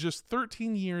 In just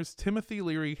 13 years, Timothy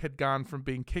Leary had gone from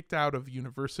being kicked out of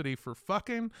university for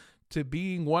fucking to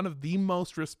being one of the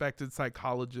most respected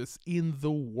psychologists in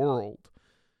the world.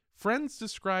 Friends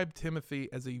described Timothy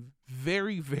as a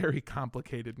very, very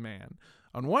complicated man.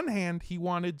 On one hand, he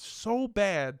wanted so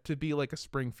bad to be like a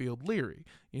Springfield Leary.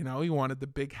 You know, he wanted the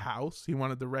big house, he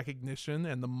wanted the recognition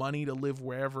and the money to live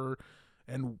wherever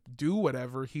and do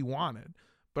whatever he wanted.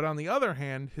 But on the other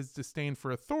hand, his disdain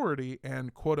for authority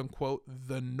and quote-unquote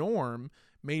the norm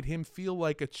made him feel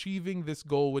like achieving this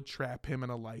goal would trap him in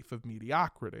a life of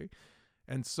mediocrity.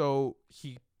 And so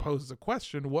he poses a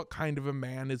question, what kind of a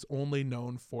man is only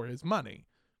known for his money?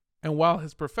 And while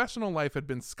his professional life had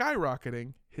been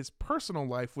skyrocketing, his personal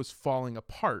life was falling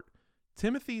apart.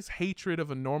 Timothy's hatred of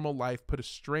a normal life put a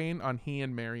strain on he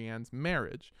and Mary Ann's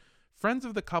marriage. Friends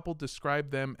of the couple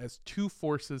described them as 2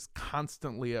 forces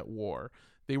constantly at war.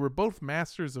 They were both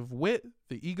masters of wit,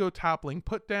 the ego-toppling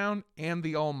put-down, and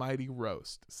the almighty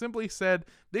roast. Simply said,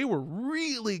 they were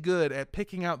really good at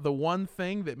picking out the one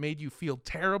thing that made you feel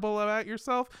terrible about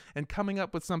yourself and coming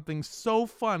up with something so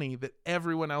funny that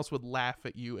everyone else would laugh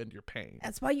at you and your pain.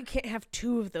 That's why you can't have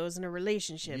two of those in a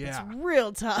relationship. Yeah. It's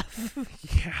real tough.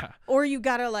 Yeah. Or you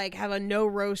gotta like have a no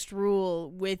roast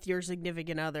rule with your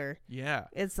significant other. Yeah.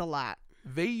 It's a lot.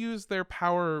 They used their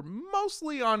power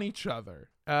mostly on each other.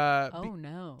 Oh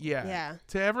no. Yeah. Yeah.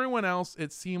 To everyone else,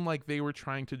 it seemed like they were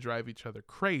trying to drive each other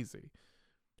crazy.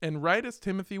 And right as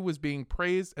Timothy was being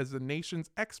praised as the nation's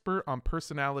expert on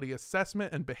personality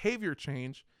assessment and behavior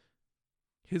change,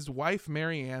 his wife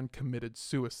Marianne committed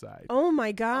suicide. Oh my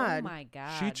Oh God. my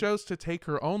god. She chose to take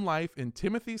her own life in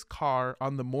Timothy's car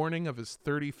on the morning of his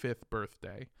 35th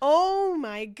birthday. Oh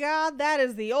my God. That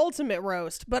is the ultimate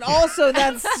roast. But also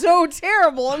that's so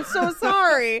terrible. I'm so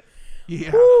sorry.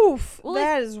 Yeah. Oof. Well,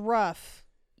 that is rough.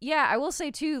 Yeah, I will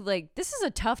say too, like, this is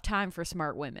a tough time for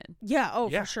smart women. Yeah. Oh,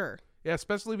 Yeah. for sure. Yeah,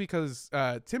 especially because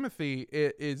Timothy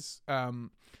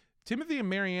Timothy and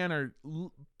Marianne are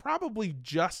probably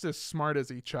just as smart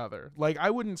as each other. Like, I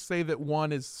wouldn't say that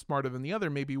one is smarter than the other.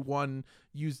 Maybe one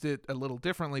used it a little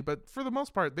differently, but for the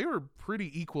most part, they were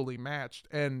pretty equally matched.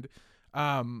 And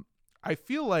I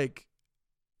feel like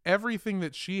everything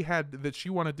that she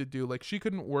wanted to do, like, she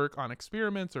couldn't work on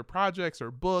experiments or projects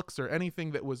or books or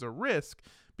anything that was a risk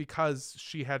because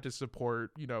she had to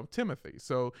support, Timothy.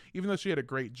 So even though she had a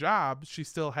great job, she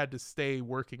still had to stay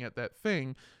working at that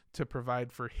thing to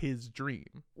provide for his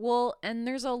dream. Well, and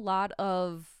there's a lot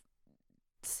of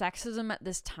sexism at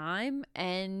this time,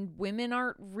 and women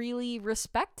aren't really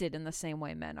respected in the same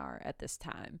way men are at this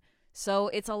time. So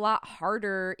it's a lot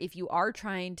harder if you are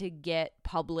trying to get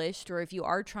published or if you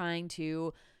are trying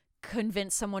to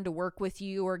convince someone to work with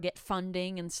you or get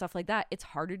funding and stuff like that. It's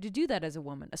harder to do that as a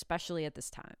woman, especially at this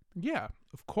time. Yeah,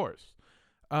 of course.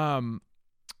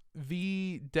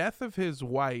 The death of his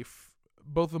wife,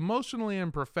 both emotionally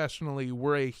and professionally,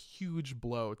 were a huge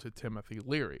blow to Timothy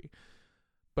Leary.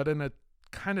 But in a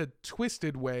kind of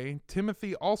twisted way,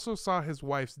 Timothy also saw his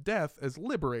wife's death as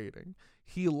liberating.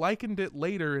 He likened it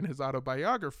later in his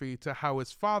autobiography to how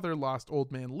his father lost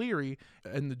Old Man Leary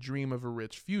in the dream of a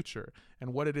rich future.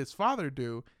 And what did his father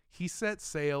do? He set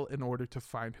sail in order to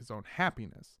find his own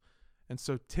happiness. And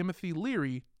so Timothy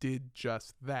Leary did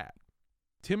just that.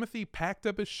 Timothy packed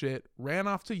up his shit, ran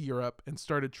off to Europe, and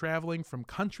started traveling from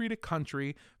country to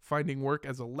country, finding work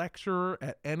as a lecturer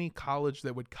at any college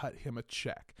that would cut him a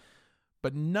check.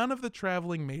 But none of the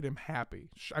traveling made him happy.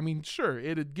 I mean, sure,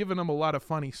 it had given him a lot of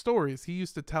funny stories. He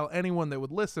used to tell anyone that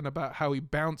would listen about how he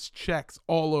bounced checks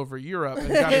all over Europe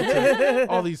and got into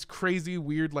all these crazy,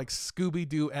 weird, like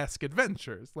Scooby-Doo-esque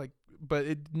adventures.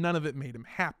 But none of it made him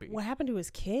happy. What happened to his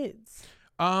kids?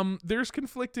 There's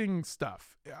conflicting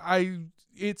stuff.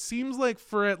 It seems like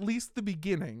for at least the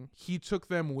beginning, he took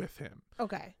them with him.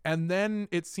 Okay. And then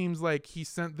it seems like he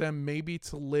sent them maybe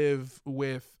to live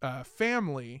with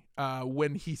family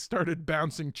when he started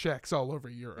bouncing checks all over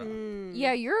Europe.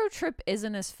 Yeah, Eurotrip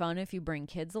isn't as fun if you bring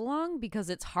kids along because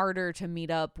it's harder to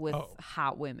meet up with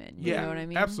hot women. You know what I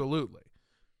mean? Absolutely.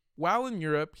 While in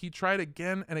Europe, he tried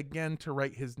again and again to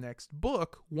write his next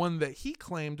book, one that he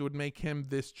claimed would make him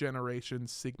this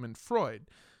generation's Sigmund Freud.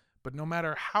 But no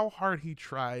matter how hard he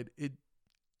tried, it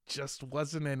just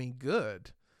wasn't any good.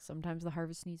 Sometimes the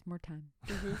harvest needs more time.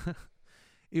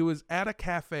 It was at a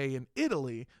cafe in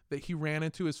Italy that he ran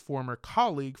into his former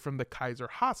colleague from the Kaiser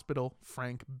Hospital,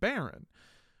 Frank Barron.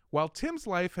 While Tim's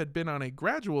life had been on a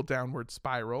gradual downward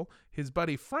spiral, his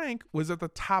buddy Frank was at the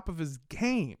top of his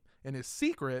game. And his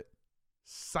secret,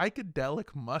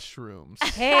 psychedelic mushrooms.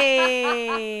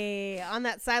 Hey, on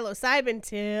that psilocybin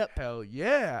tip. Hell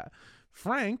yeah.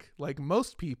 Frank, like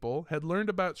most people, had learned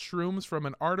about shrooms from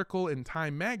an article in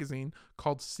Time magazine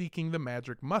called Seeking the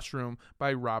Magic Mushroom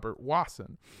by Robert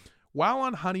Wasson. While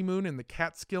on honeymoon in the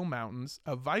Catskill Mountains,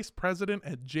 a vice president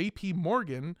at J.P.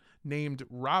 Morgan named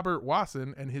Robert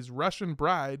Wasson and his Russian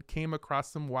bride came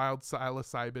across some wild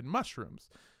psilocybin mushrooms.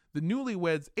 The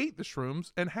newlyweds ate the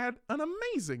shrooms and had an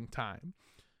amazing time.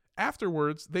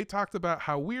 Afterwards, they talked about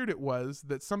how weird it was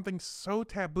that something so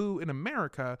taboo in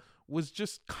America was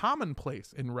just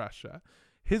commonplace in Russia.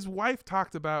 His wife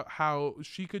talked about how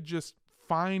she could just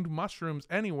find mushrooms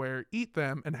anywhere, eat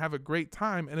them, and have a great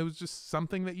time, and it was just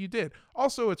something that you did.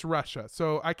 Also, it's Russia,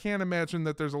 so I can't imagine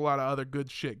that there's a lot of other good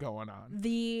shit going on.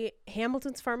 The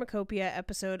Hamilton's Pharmacopoeia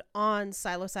episode on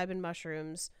psilocybin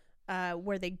mushrooms,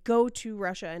 where they go to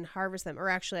Russia and harvest them, or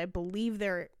actually I believe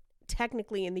they're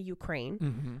technically in the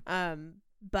Ukraine,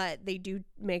 but they do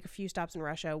make a few stops in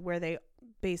Russia where they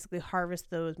basically harvest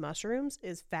those mushrooms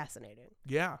is fascinating.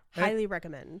 Yeah. And Highly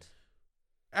recommend.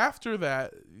 after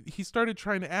that, he started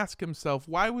trying to ask himself,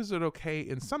 why was it okay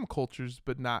in some cultures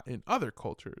but not in other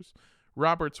cultures?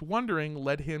 Robert's wondering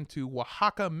led him to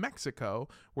Oaxaca, Mexico,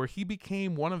 where he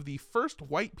became one of the first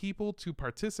white people to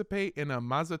participate in a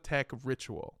Mazatec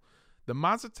ritual. The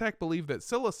Mazatec believed that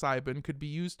psilocybin could be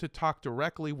used to talk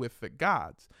directly with the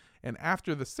gods, and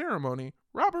after the ceremony,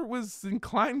 Robert was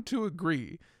inclined to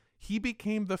agree. He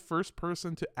became the first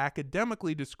person to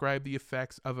academically describe the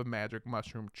effects of a magic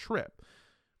mushroom trip.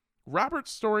 Robert's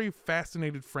story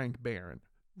fascinated Frank Barron.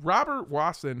 Robert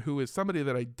Wasson, who is somebody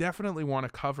that I definitely want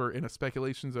to cover in a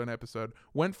Speculation Zone episode,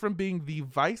 went from being the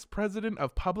vice president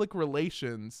of public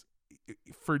relations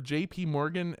for JP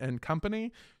Morgan and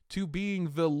Company to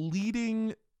being the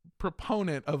leading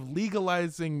proponent of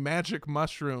legalizing magic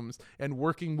mushrooms and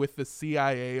working with the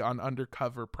CIA on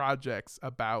undercover projects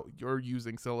about your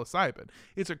using psilocybin.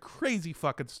 It's a crazy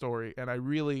fucking story, and I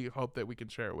really hope that we can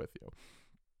share it with you.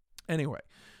 Anyway,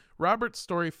 Robert's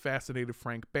story fascinated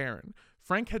Frank Barron.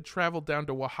 Frank had traveled down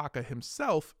to Oaxaca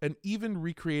himself and even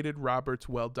recreated Robert's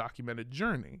well-documented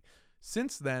journey.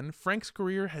 Since then, Frank's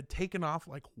career had taken off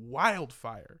like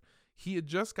wildfire. He had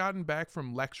just gotten back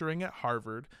from lecturing at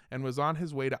Harvard and was on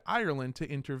his way to Ireland to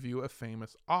interview a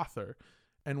famous author.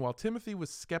 And while Timothy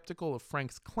was skeptical of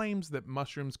Frank's claims that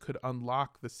mushrooms could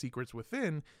unlock the secrets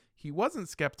within, he wasn't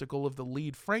skeptical of the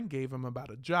lead Frank gave him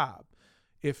about a job.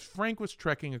 If Frank was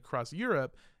trekking across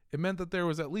Europe, it meant that there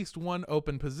was at least one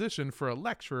open position for a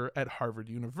lecturer at Harvard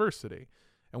University.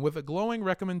 And with a glowing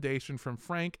recommendation from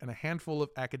Frank and a handful of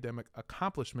academic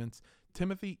accomplishments,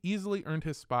 Timothy easily earned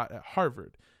his spot at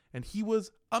Harvard. And he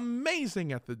was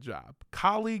amazing at the job.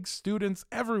 Colleagues, students,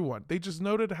 everyone. They just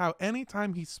noted how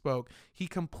anytime he spoke, he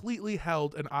completely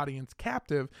held an audience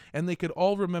captive, and they could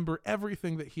all remember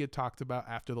everything that he had talked about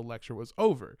after the lecture was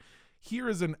over. Here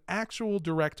is an actual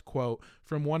direct quote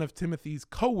from one of Timothy's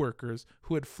co-workers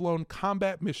who had flown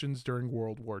combat missions during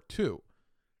World War II.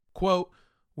 Quote,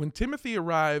 "When Timothy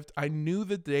arrived, I knew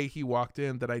the day he walked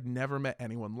in that I'd never met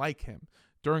anyone like him.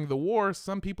 During the war,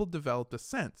 some people developed a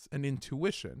sense, an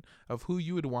intuition, of who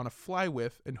you would want to fly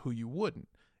with and who you wouldn't.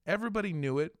 Everybody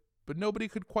knew it, but nobody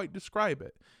could quite describe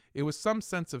it. It was some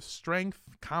sense of strength,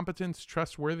 competence,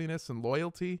 trustworthiness, and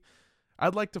loyalty.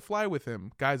 I'd like to fly with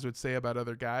him, guys would say about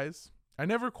other guys. I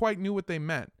never quite knew what they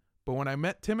meant, but when I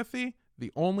met Timothy,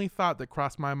 the only thought that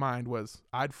crossed my mind was,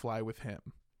 I'd fly with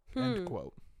him." End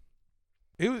quote.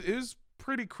 It was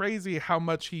pretty crazy how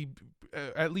much he,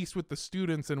 at least with the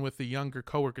students and with the younger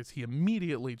coworkers, he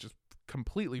immediately just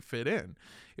completely fit in.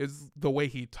 Is the way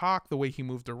he talked, the way he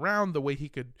moved around, the way he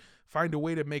could find a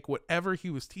way to make whatever he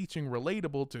was teaching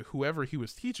relatable to whoever he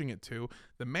was teaching it to.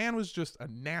 The man was just a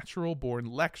natural born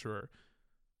lecturer.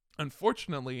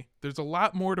 Unfortunately, there's a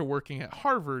lot more to working at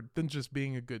Harvard than just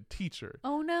being a good teacher.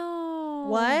 Oh no.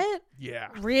 What? Yeah.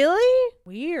 Really?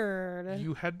 Weird.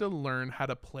 You had to learn how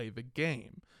to play the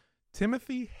game.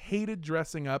 Timothy hated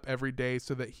dressing up every day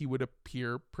so that he would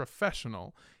appear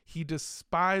professional. He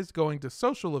despised going to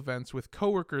social events with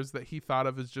coworkers that he thought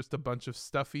of as just a bunch of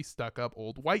stuffy, stuck-up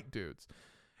old white dudes.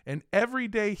 And every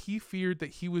day he feared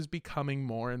that he was becoming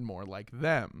more and more like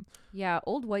them. Yeah,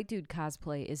 old white dude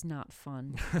cosplay is not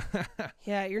fun.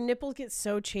 Yeah, your nipples get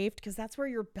so chafed because that's where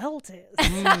your belt is.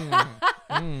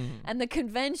 And the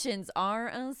conventions are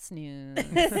a snooze.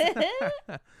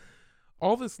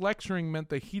 All this lecturing meant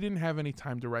that he didn't have any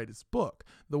time to write his book,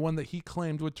 the one that he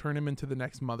claimed would turn him into the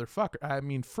next motherfucker. I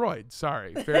mean, Freud,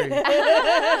 sorry. Very,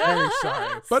 very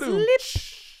sorry. But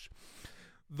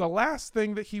the last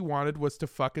thing that he wanted was to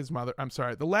fuck his mother. I'm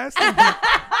sorry. The last thing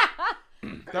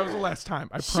that was the last time,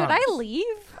 I promise. Should I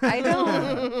leave? I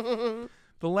don't.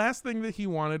 The last thing that he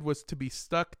wanted was to be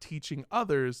stuck teaching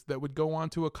others that would go on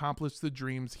to accomplish the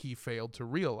dreams he failed to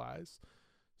realize.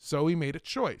 So he made a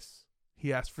choice.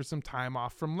 He asked for some time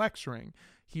off from lecturing.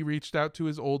 He reached out to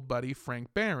his old buddy,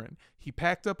 Frank Barron. He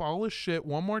packed up all his shit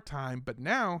one more time, but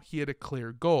now he had a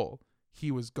clear goal.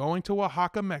 He was going to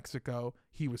Oaxaca, Mexico.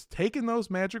 He was taking those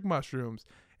magic mushrooms,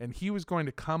 and he was going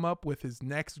to come up with his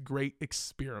next great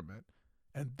experiment.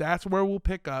 And that's where we'll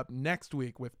pick up next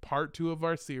week with part 2 of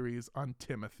our series on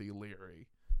Timothy Leary.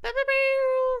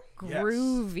 Yes.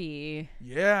 Groovy.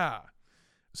 Yeah.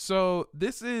 So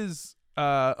this is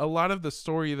a lot of the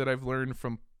story that I've learned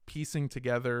from piecing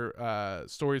together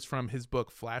stories from his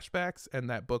book Flashbacks and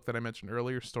that book that I mentioned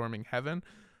earlier, Storming Heaven.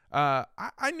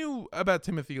 I knew about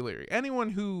Timothy Leary.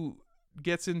 Anyone who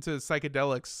gets into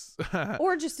psychedelics,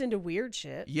 Or just into weird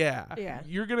shit. yeah,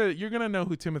 you're gonna know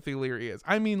who Timothy Leary is.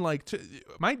 I mean, like,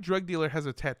 my drug dealer has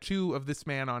a tattoo of this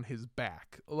man on his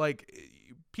back. Like,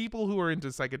 people who are into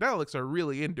psychedelics are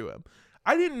really into him.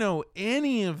 I didn't know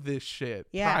any of this shit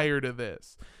prior to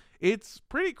this. It's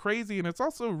pretty crazy, and it's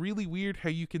also really weird how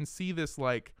you can see this,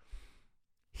 like,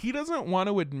 he doesn't want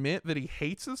to admit that he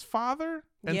hates his father,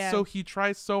 and so he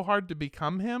tries so hard to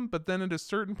become him, but then at a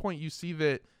certain point you see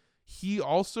that he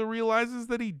also realizes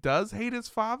that he does hate his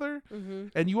father. Mm-hmm.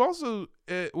 And you also,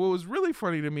 what was really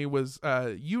funny to me was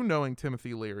you knowing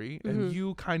Timothy Leary and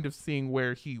you kind of seeing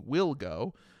where he will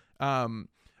go.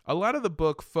 A lot of the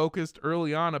book focused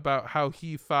early on about how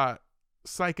he thought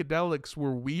psychedelics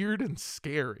were weird and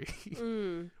scary,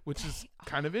 which is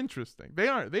kind of interesting. They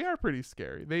are pretty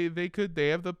scary. They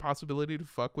have the possibility to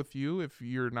fuck with you if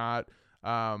you're not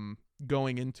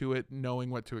going into it knowing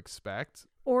what to expect.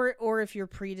 Or if you're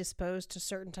predisposed to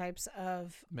certain types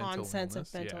of Mental onset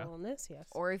illness, of mental yeah. illness, yes.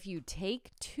 Or if you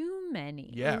take too many.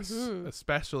 Yes,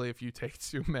 especially if you take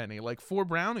too many, like 4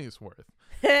 brownies worth.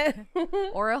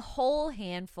 Or a whole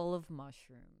handful of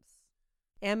mushrooms.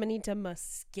 Amanita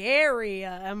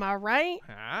muscaria, am I right?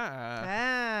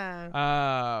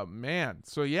 Man.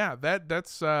 So yeah,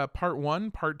 that's part 1.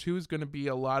 Part 2 is going to be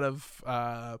a lot of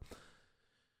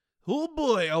oh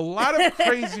boy, a lot of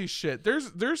crazy shit.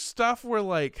 There's stuff where,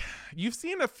 like, you've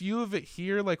seen a few of it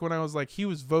here, like when I was like, he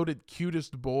was voted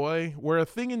cutest boy, where a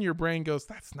thing in your brain goes,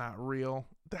 that's not real.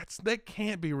 That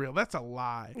can't be real. That's a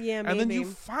lie. Yeah, and then you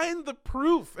maybe. find the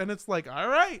proof, and it's like, all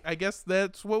right, I guess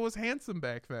that's what was handsome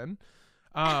back then.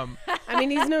 I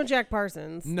mean, he's no Jack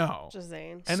Parsons. No. Just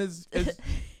saying. And is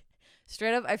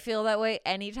Straight up, I feel that way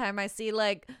anytime I see,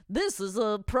 like, this is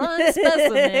a prime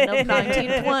specimen of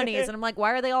 1920s. And I'm like,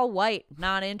 why are they all white?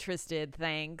 Not interested,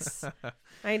 thanks.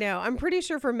 I know. I'm pretty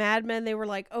sure for Mad Men, they were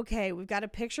like, okay, we've got a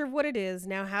picture of what it is.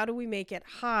 Now, how do we make it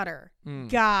hotter?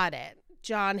 Got it.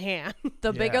 John Hamm.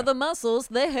 The bigger the muscles,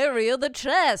 the hairier the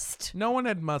chest. no one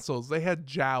had muscles. They had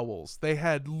jowls. They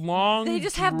had long, They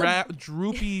just have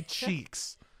droopy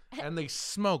cheeks. And they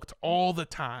smoked all the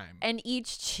time. And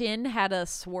each chin had a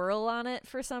swirl on it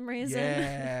for some reason.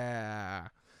 Yeah.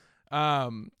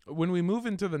 When we move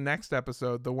into the next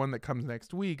episode, the one that comes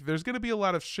next week, there's going to be a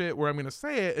lot of shit where I'm going to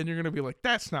say it and you're going to be like,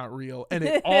 that's not real. And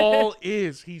it all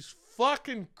is. He's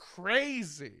fucking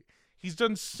crazy. He's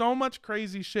done so much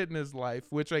crazy shit in his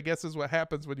life, which I guess is what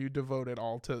happens when you devote it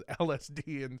all to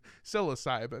LSD and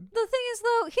psilocybin. The thing is,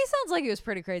 though, he sounds like he was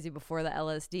pretty crazy before the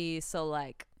LSD. So,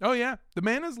 like, Oh yeah, the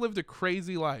man has lived a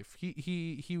crazy life.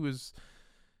 He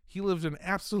lived an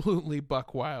absolutely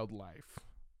buck wild life.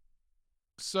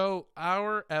 So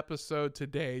our episode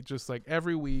today, just like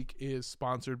every week, is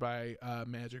sponsored by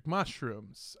Magic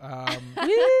Mushrooms.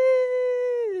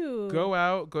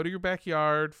 Go to your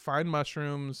backyard, find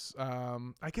mushrooms.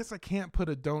 I guess I can't put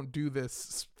a don't do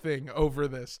this thing over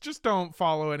this. Just don't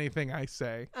follow anything I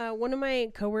say. One of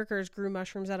my coworkers grew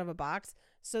mushrooms out of a box.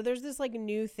 So there's this like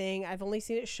new thing. I've only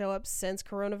seen it show up since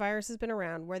coronavirus has been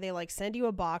around, where they like send you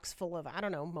a box full of, I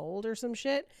don't know, mold or some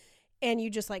shit. And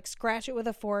you just like scratch it with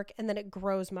a fork and then it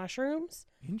grows mushrooms.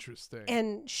 Interesting.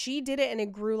 And she did it and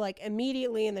it grew like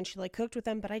immediately. And then she like cooked with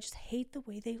them. But I just hate the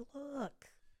way they look.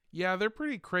 Yeah, they're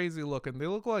pretty crazy looking. They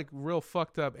look like real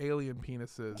fucked up alien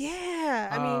penises. Yeah.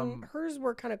 I mean, hers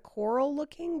were kind of coral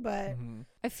looking, but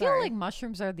I feel Sorry. like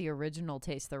mushrooms are the original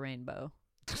Taste the Rainbow.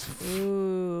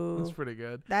 ooh. That's pretty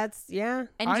good. That's, yeah.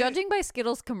 And judging by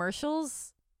Skittles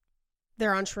commercials,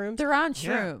 They're on shrooms. they're on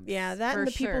Yeah. shrooms. Yeah, that for and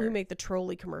the people who sure. make the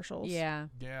trolley commercials. Yeah.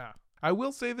 Yeah. I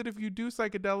will say that if you do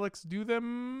psychedelics, do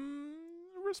them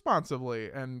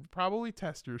responsibly and probably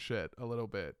test your shit a little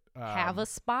bit. Have a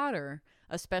spotter,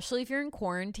 especially if you're in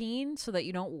quarantine, so that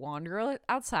you don't wander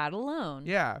outside alone.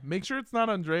 Yeah, make sure it's not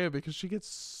Andrea because she gets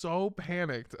so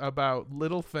panicked about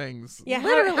little things. Yeah,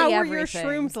 Literally how were your everything.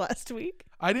 shrooms last week?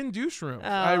 I didn't do shrooms. Oh,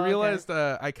 I okay. realized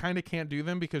I kind of can't do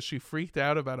them because she freaked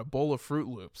out about a bowl of Fruit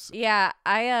Loops. Yeah,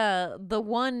 I the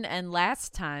one and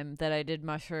last time that I did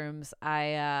mushrooms,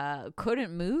 I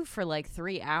couldn't move for like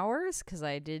 3 hours because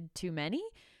I did too many.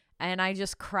 And I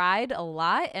just cried a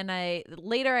lot. And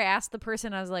later I asked the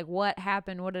person, I was like, what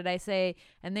happened? What did I say?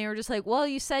 And they were just like, well,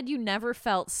 you said you never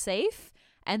felt safe.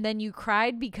 And then you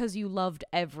cried because you loved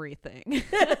everything.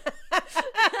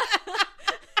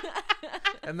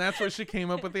 And that's where she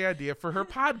came up with the idea for her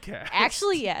podcast.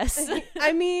 Actually, yes.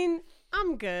 I mean,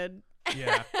 I'm good.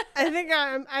 Yeah. I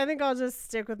think I'll just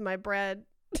stick with my bread.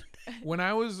 When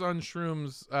I was on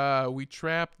shrooms, we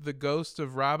trapped the ghost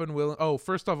of Robin Williams. Oh,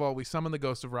 first of all, we summoned the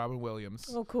ghost of Robin Williams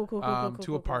Oh, cool.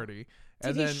 to a party.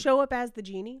 And Did he then show up as the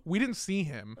genie? we didn't see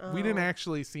him. We didn't Oh.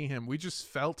 actually see him. We just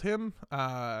felt him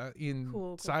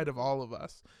inside of all of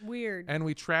us. Weird. And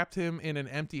we trapped him in an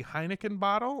empty Heineken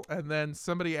bottle. And then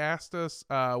somebody asked us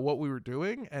what we were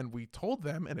doing. And we told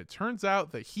them. And it turns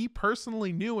out that he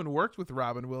personally knew and worked with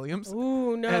Robin Williams.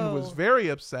 Ooh, no. And was very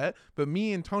upset. But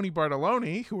me and Tony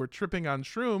Bartoloni, who were tripping on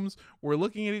shrooms, were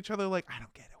looking at each other like, I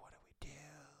don't get it. What do we do?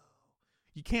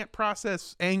 You can't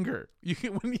process anger. You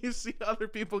can, when you see other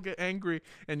people get angry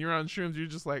and you're on shrooms, you're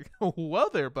just like, oh, well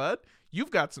there, bud.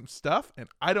 You've got some stuff and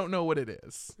I don't know what it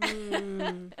is.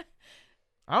 Mm.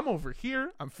 I'm over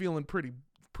here. I'm feeling pretty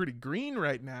green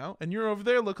right now. And you're over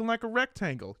there looking like a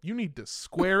rectangle. You need to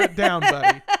square it down,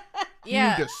 buddy. You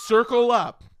Yeah. need to circle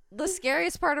up. The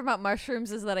scariest part about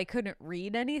mushrooms is that I couldn't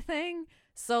read anything.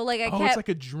 So like I Oh, kept it's like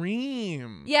a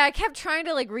dream. Yeah, I kept trying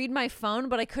to like read my phone,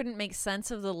 but I couldn't make sense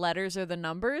of the letters or the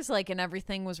numbers, like, and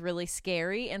everything was really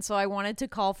scary. And so I wanted to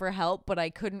call for help, but I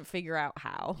couldn't figure out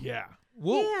how. Yeah.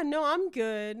 Yeah, no, I'm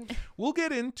good. We'll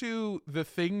get into the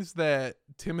things that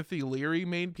Timothy Leary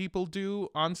made people do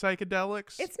on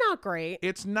psychedelics. It's not great.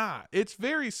 It's not. It's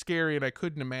very scary, and I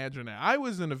couldn't imagine it. I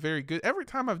was in a very good... Every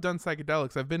time I've done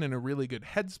psychedelics, I've been in a really good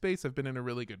headspace. I've been in a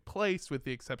really good place, with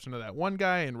the exception of that one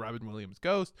guy and Robin Williams'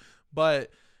 Ghost.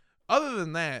 But other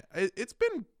than that, it's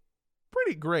been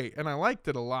pretty great, and I liked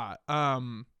it a lot.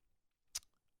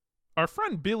 Our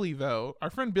friend Billy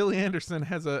Anderson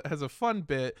has a fun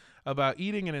bit about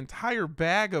eating an entire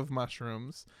bag of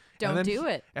mushrooms. Don't do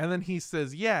it. And then he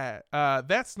says,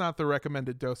 that's not the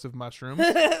recommended dose of mushrooms.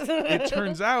 It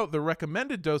turns out the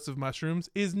recommended dose of mushrooms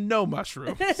is no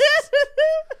mushrooms.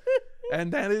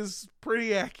 And that is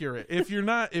pretty accurate. I'm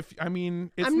not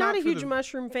a huge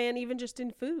mushroom fan, even just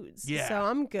in foods. Yeah. So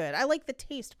I'm good. I like the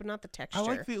taste, but not the texture. I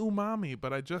like the umami,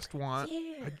 but I just want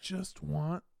Yeah.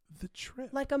 the trip.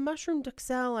 Like a mushroom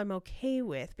duxelle, I'm okay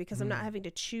with because I'm not having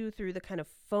to chew through the kind of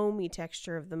foamy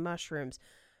texture of the mushrooms.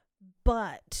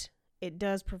 But it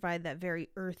does provide that very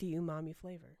earthy umami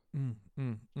flavor.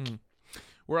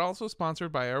 We're also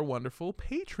sponsored by our wonderful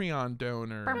Patreon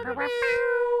donors.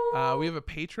 We have a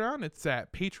Patreon. It's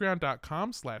at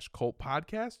patreon.com/Cult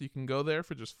Podcast. You can go there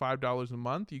for just $5 a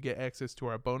month. You get access to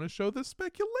our bonus show, The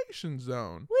Speculation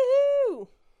Zone. Woohoo!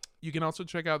 You can also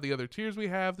check out the other tiers we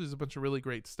have. There's a bunch of really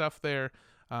great stuff there.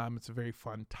 It's a very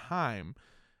fun time.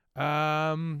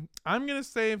 I'm going to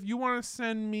say if you want to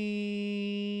send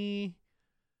me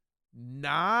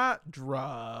not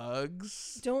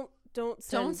drugs. Don't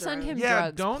send him Yeah,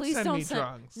 drugs. don't Please send don't me send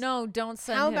drugs. No, don't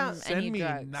send How him about- Send any me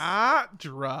drugs. not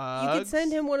drugs. You could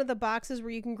send him one of the boxes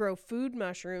where you can grow food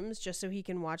mushrooms just so he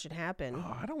can watch it happen.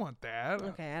 Oh, I don't want that.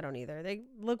 Okay, I don't either. They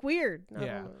look weird. I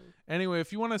Yeah. don't know. Anyway,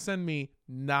 if you want to send me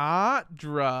not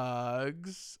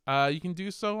drugs, you can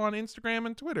do so on Instagram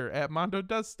and Twitter at Mondo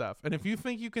Does Stuff. And if you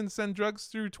think you can send drugs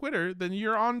through Twitter, then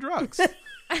you're on drugs.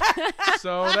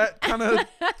 So that kind of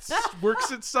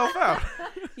works itself out.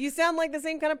 You sound like the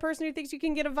same kind of person who thinks you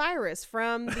can get a virus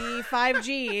from the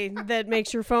 5G that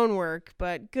makes your phone work,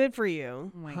 but good for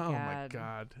you. Oh my Oh god. my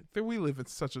God. We live in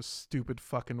such a stupid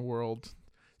fucking world.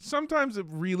 Sometimes it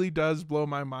really does blow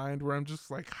my mind where I'm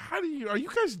just like, are you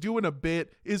guys doing a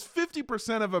bit? Is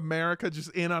 50% of America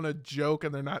just in on a joke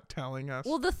and they're not telling us?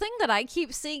 Well, the thing that I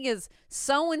keep seeing is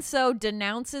so-and-so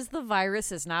denounces the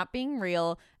virus as not being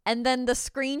real, and then the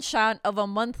screenshot of a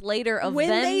month later of When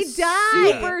them they die.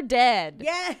 super dead.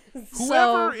 Yes.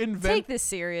 Whoever So take this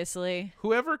seriously.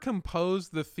 Whoever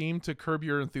composed the theme to Curb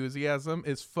Your Enthusiasm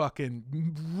is fucking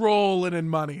rolling in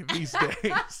money these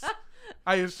days.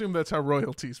 I assume that's how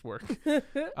royalties work.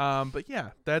 But yeah,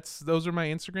 those are my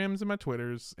Instagrams and my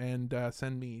Twitters. And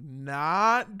send me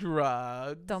not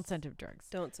drugs. Don't send him drugs.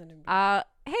 Don't send him.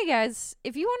 Hey guys,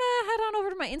 if you want to head on over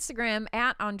to my Instagram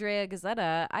at Andrea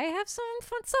Gazzetta, I have some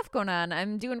fun stuff going on.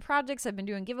 I'm doing projects. I've been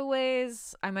doing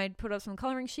giveaways. I might put up some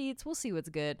coloring sheets. We'll see what's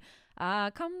good.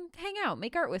 Come hang out,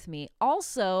 make art with me.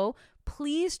 Also,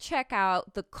 please check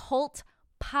out the Cult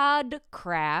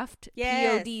Podcraft,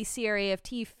 Yes.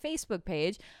 PODCRAFT Facebook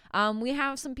page. We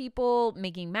have some people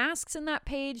making masks in that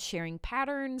page, sharing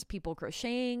patterns, people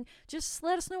crocheting. Just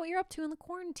let us know what you're up to in the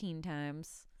quarantine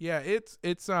times. Yeah, it's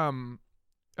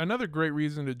another great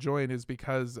reason to join is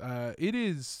because it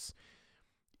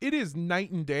is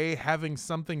night and day having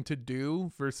something to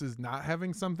do versus not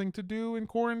having something to do in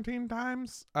quarantine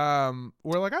times.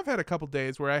 Where like I've had a couple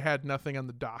days where I had nothing on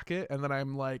the docket and then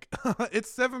I'm like,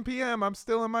 it's 7 p.m. I'm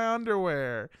still in my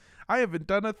underwear. I haven't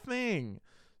done a thing.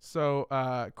 So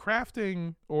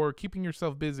crafting or keeping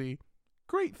yourself busy,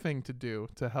 great thing to do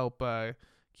to help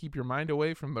Keep your mind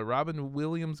away from the Robin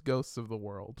Williams ghosts of the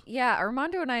world. Yeah,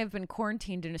 Armando and I have been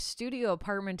quarantined in a studio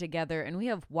apartment together, and we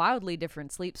have wildly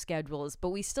different sleep schedules, but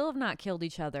we still have not killed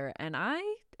each other, and I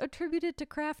attribute it to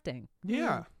crafting.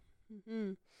 Yeah.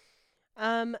 Mm-hmm.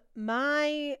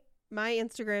 My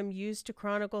Instagram used to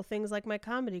chronicle things like my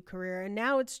comedy career, and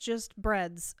now it's just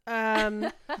breads.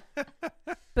 But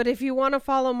if you want to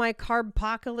follow my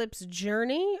Carbpocalypse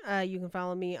journey, you can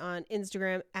follow me on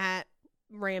Instagram at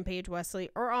Rampage Wesley,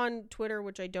 or on Twitter,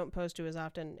 which I don't post to as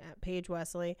often, at Paige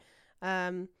Wesley.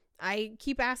 I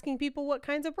keep asking people what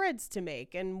kinds of breads to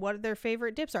make and what their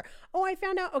favorite dips are. Oh, I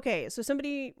found out. Okay, so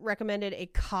somebody recommended a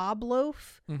cob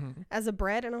loaf as a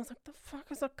bread, and I was like, the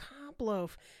fuck is a cob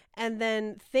loaf? And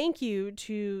then thank you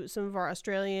to some of our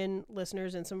Australian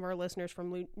listeners and some of our listeners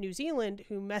from New Zealand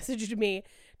who messaged me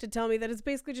to tell me that it's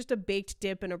basically just a baked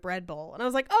dip in a bread bowl. And I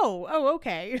was like, oh,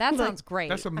 okay. That Like, sounds great.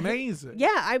 That's amazing.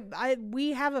 yeah,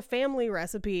 we have a family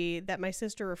recipe that my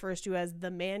sister refers to as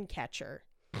the man catcher.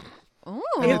 Ooh.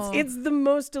 It's the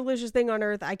most delicious thing on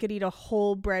earth. I could eat a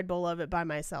whole bread bowl of it by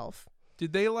myself.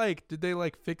 Did they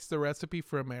fix the recipe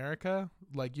for America?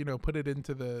 Like, put it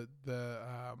into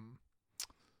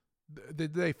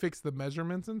did they fix the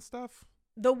measurements and stuff?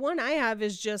 The one I have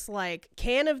is just like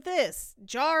can of this,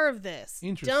 jar of this,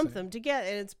 Interesting. dump them together,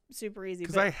 and it's super easy.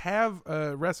 Because I have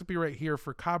a recipe right here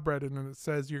for cob bread, and it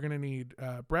says you're going to need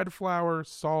bread flour,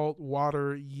 salt,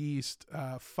 water, yeast,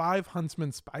 5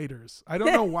 huntsman spiders. I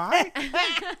don't know why.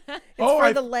 it's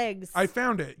for the legs. I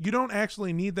found it. You don't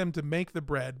actually need them to make the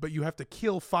bread, but you have to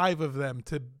kill 5 of them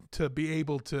to be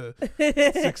able to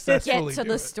successfully Get to do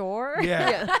the it. store.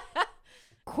 Yeah.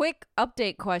 Quick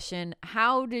update question.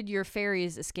 How did your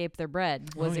fairies escape their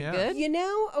bread? Was it good?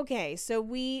 Okay, so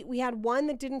we had one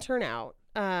that didn't turn out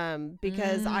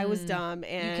because I was dumb,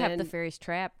 and You kept the fairies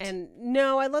trapped. And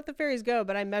no, I let the fairies go,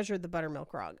 but I measured the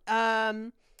buttermilk wrong.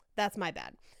 That's my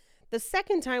bad. The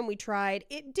second time we tried,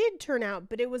 it did turn out,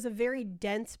 but it was a very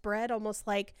dense bread, almost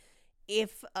like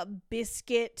if a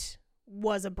biscuit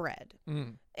was a bread.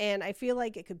 And I feel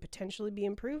like it could potentially be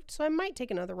improved, so I might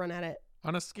take another run at it.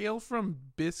 On a scale from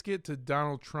biscuit to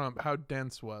Donald Trump, how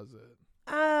dense was it?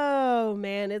 Oh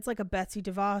man, it's like a Betsy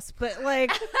DeVos, but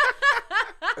like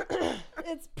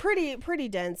it's pretty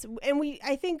dense. And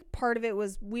I think part of it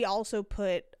was we also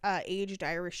put aged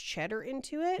Irish cheddar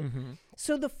into it.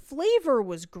 So the flavor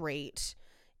was great.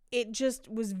 It just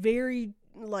was very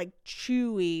like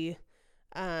chewy.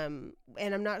 And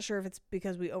I'm not sure if it's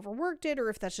because we overworked it or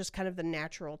if that's just kind of the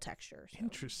natural texture. So.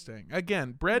 Interesting.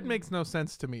 Again, bread makes no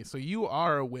sense to me, so you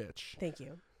are a witch. Thank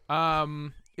you.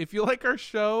 If you like our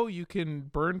show, you can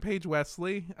burn Paige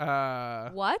Wesley.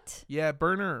 What? Yeah,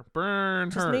 burn her.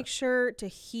 Just make sure to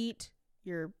heat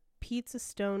your pizza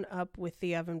stone up with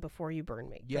the oven before you burn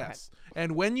me. Yes.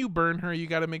 And when you burn her, you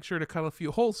got to make sure to cut a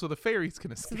few holes so the fairies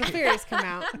can So escape. the fairies come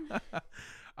out.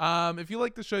 If you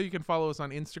like the show, you can follow us on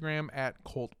Instagram at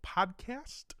Cult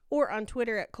Podcast. Or on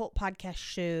Twitter at Cult Podcast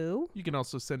Show. You can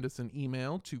also send us an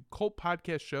email to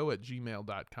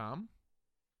cultpodcastshow@gmail.com.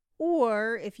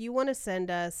 Or if you want to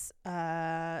send us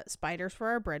spiders for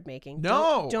our bread making.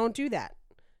 No. Don't do that.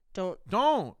 Don't.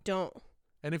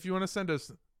 And if you want to send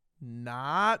us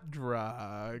not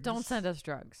drugs. Don't send us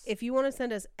drugs. If you want to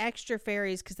send us extra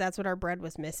fairies, because that's what our bread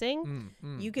was missing,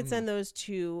 you could send those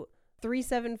to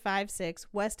 3756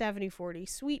 West Avenue 40,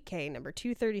 Suite K, number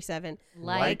 237.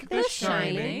 Like The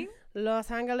Shining.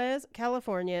 Los Angeles,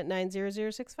 California,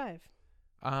 90065.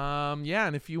 Yeah,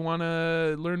 and if you want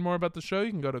to learn more about the show,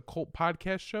 you can go to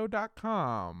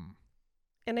cultpodcastshow.com.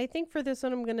 And I think for this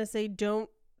one, I'm going to say don't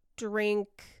drink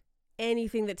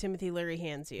anything that Timothy Leary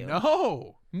hands you.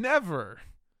 No, never.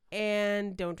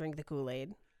 And don't drink the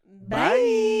Kool-Aid. Bye.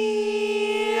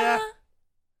 You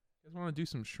guys want to do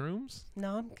some shrooms?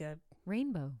 No, I'm good.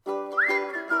 Rainbow.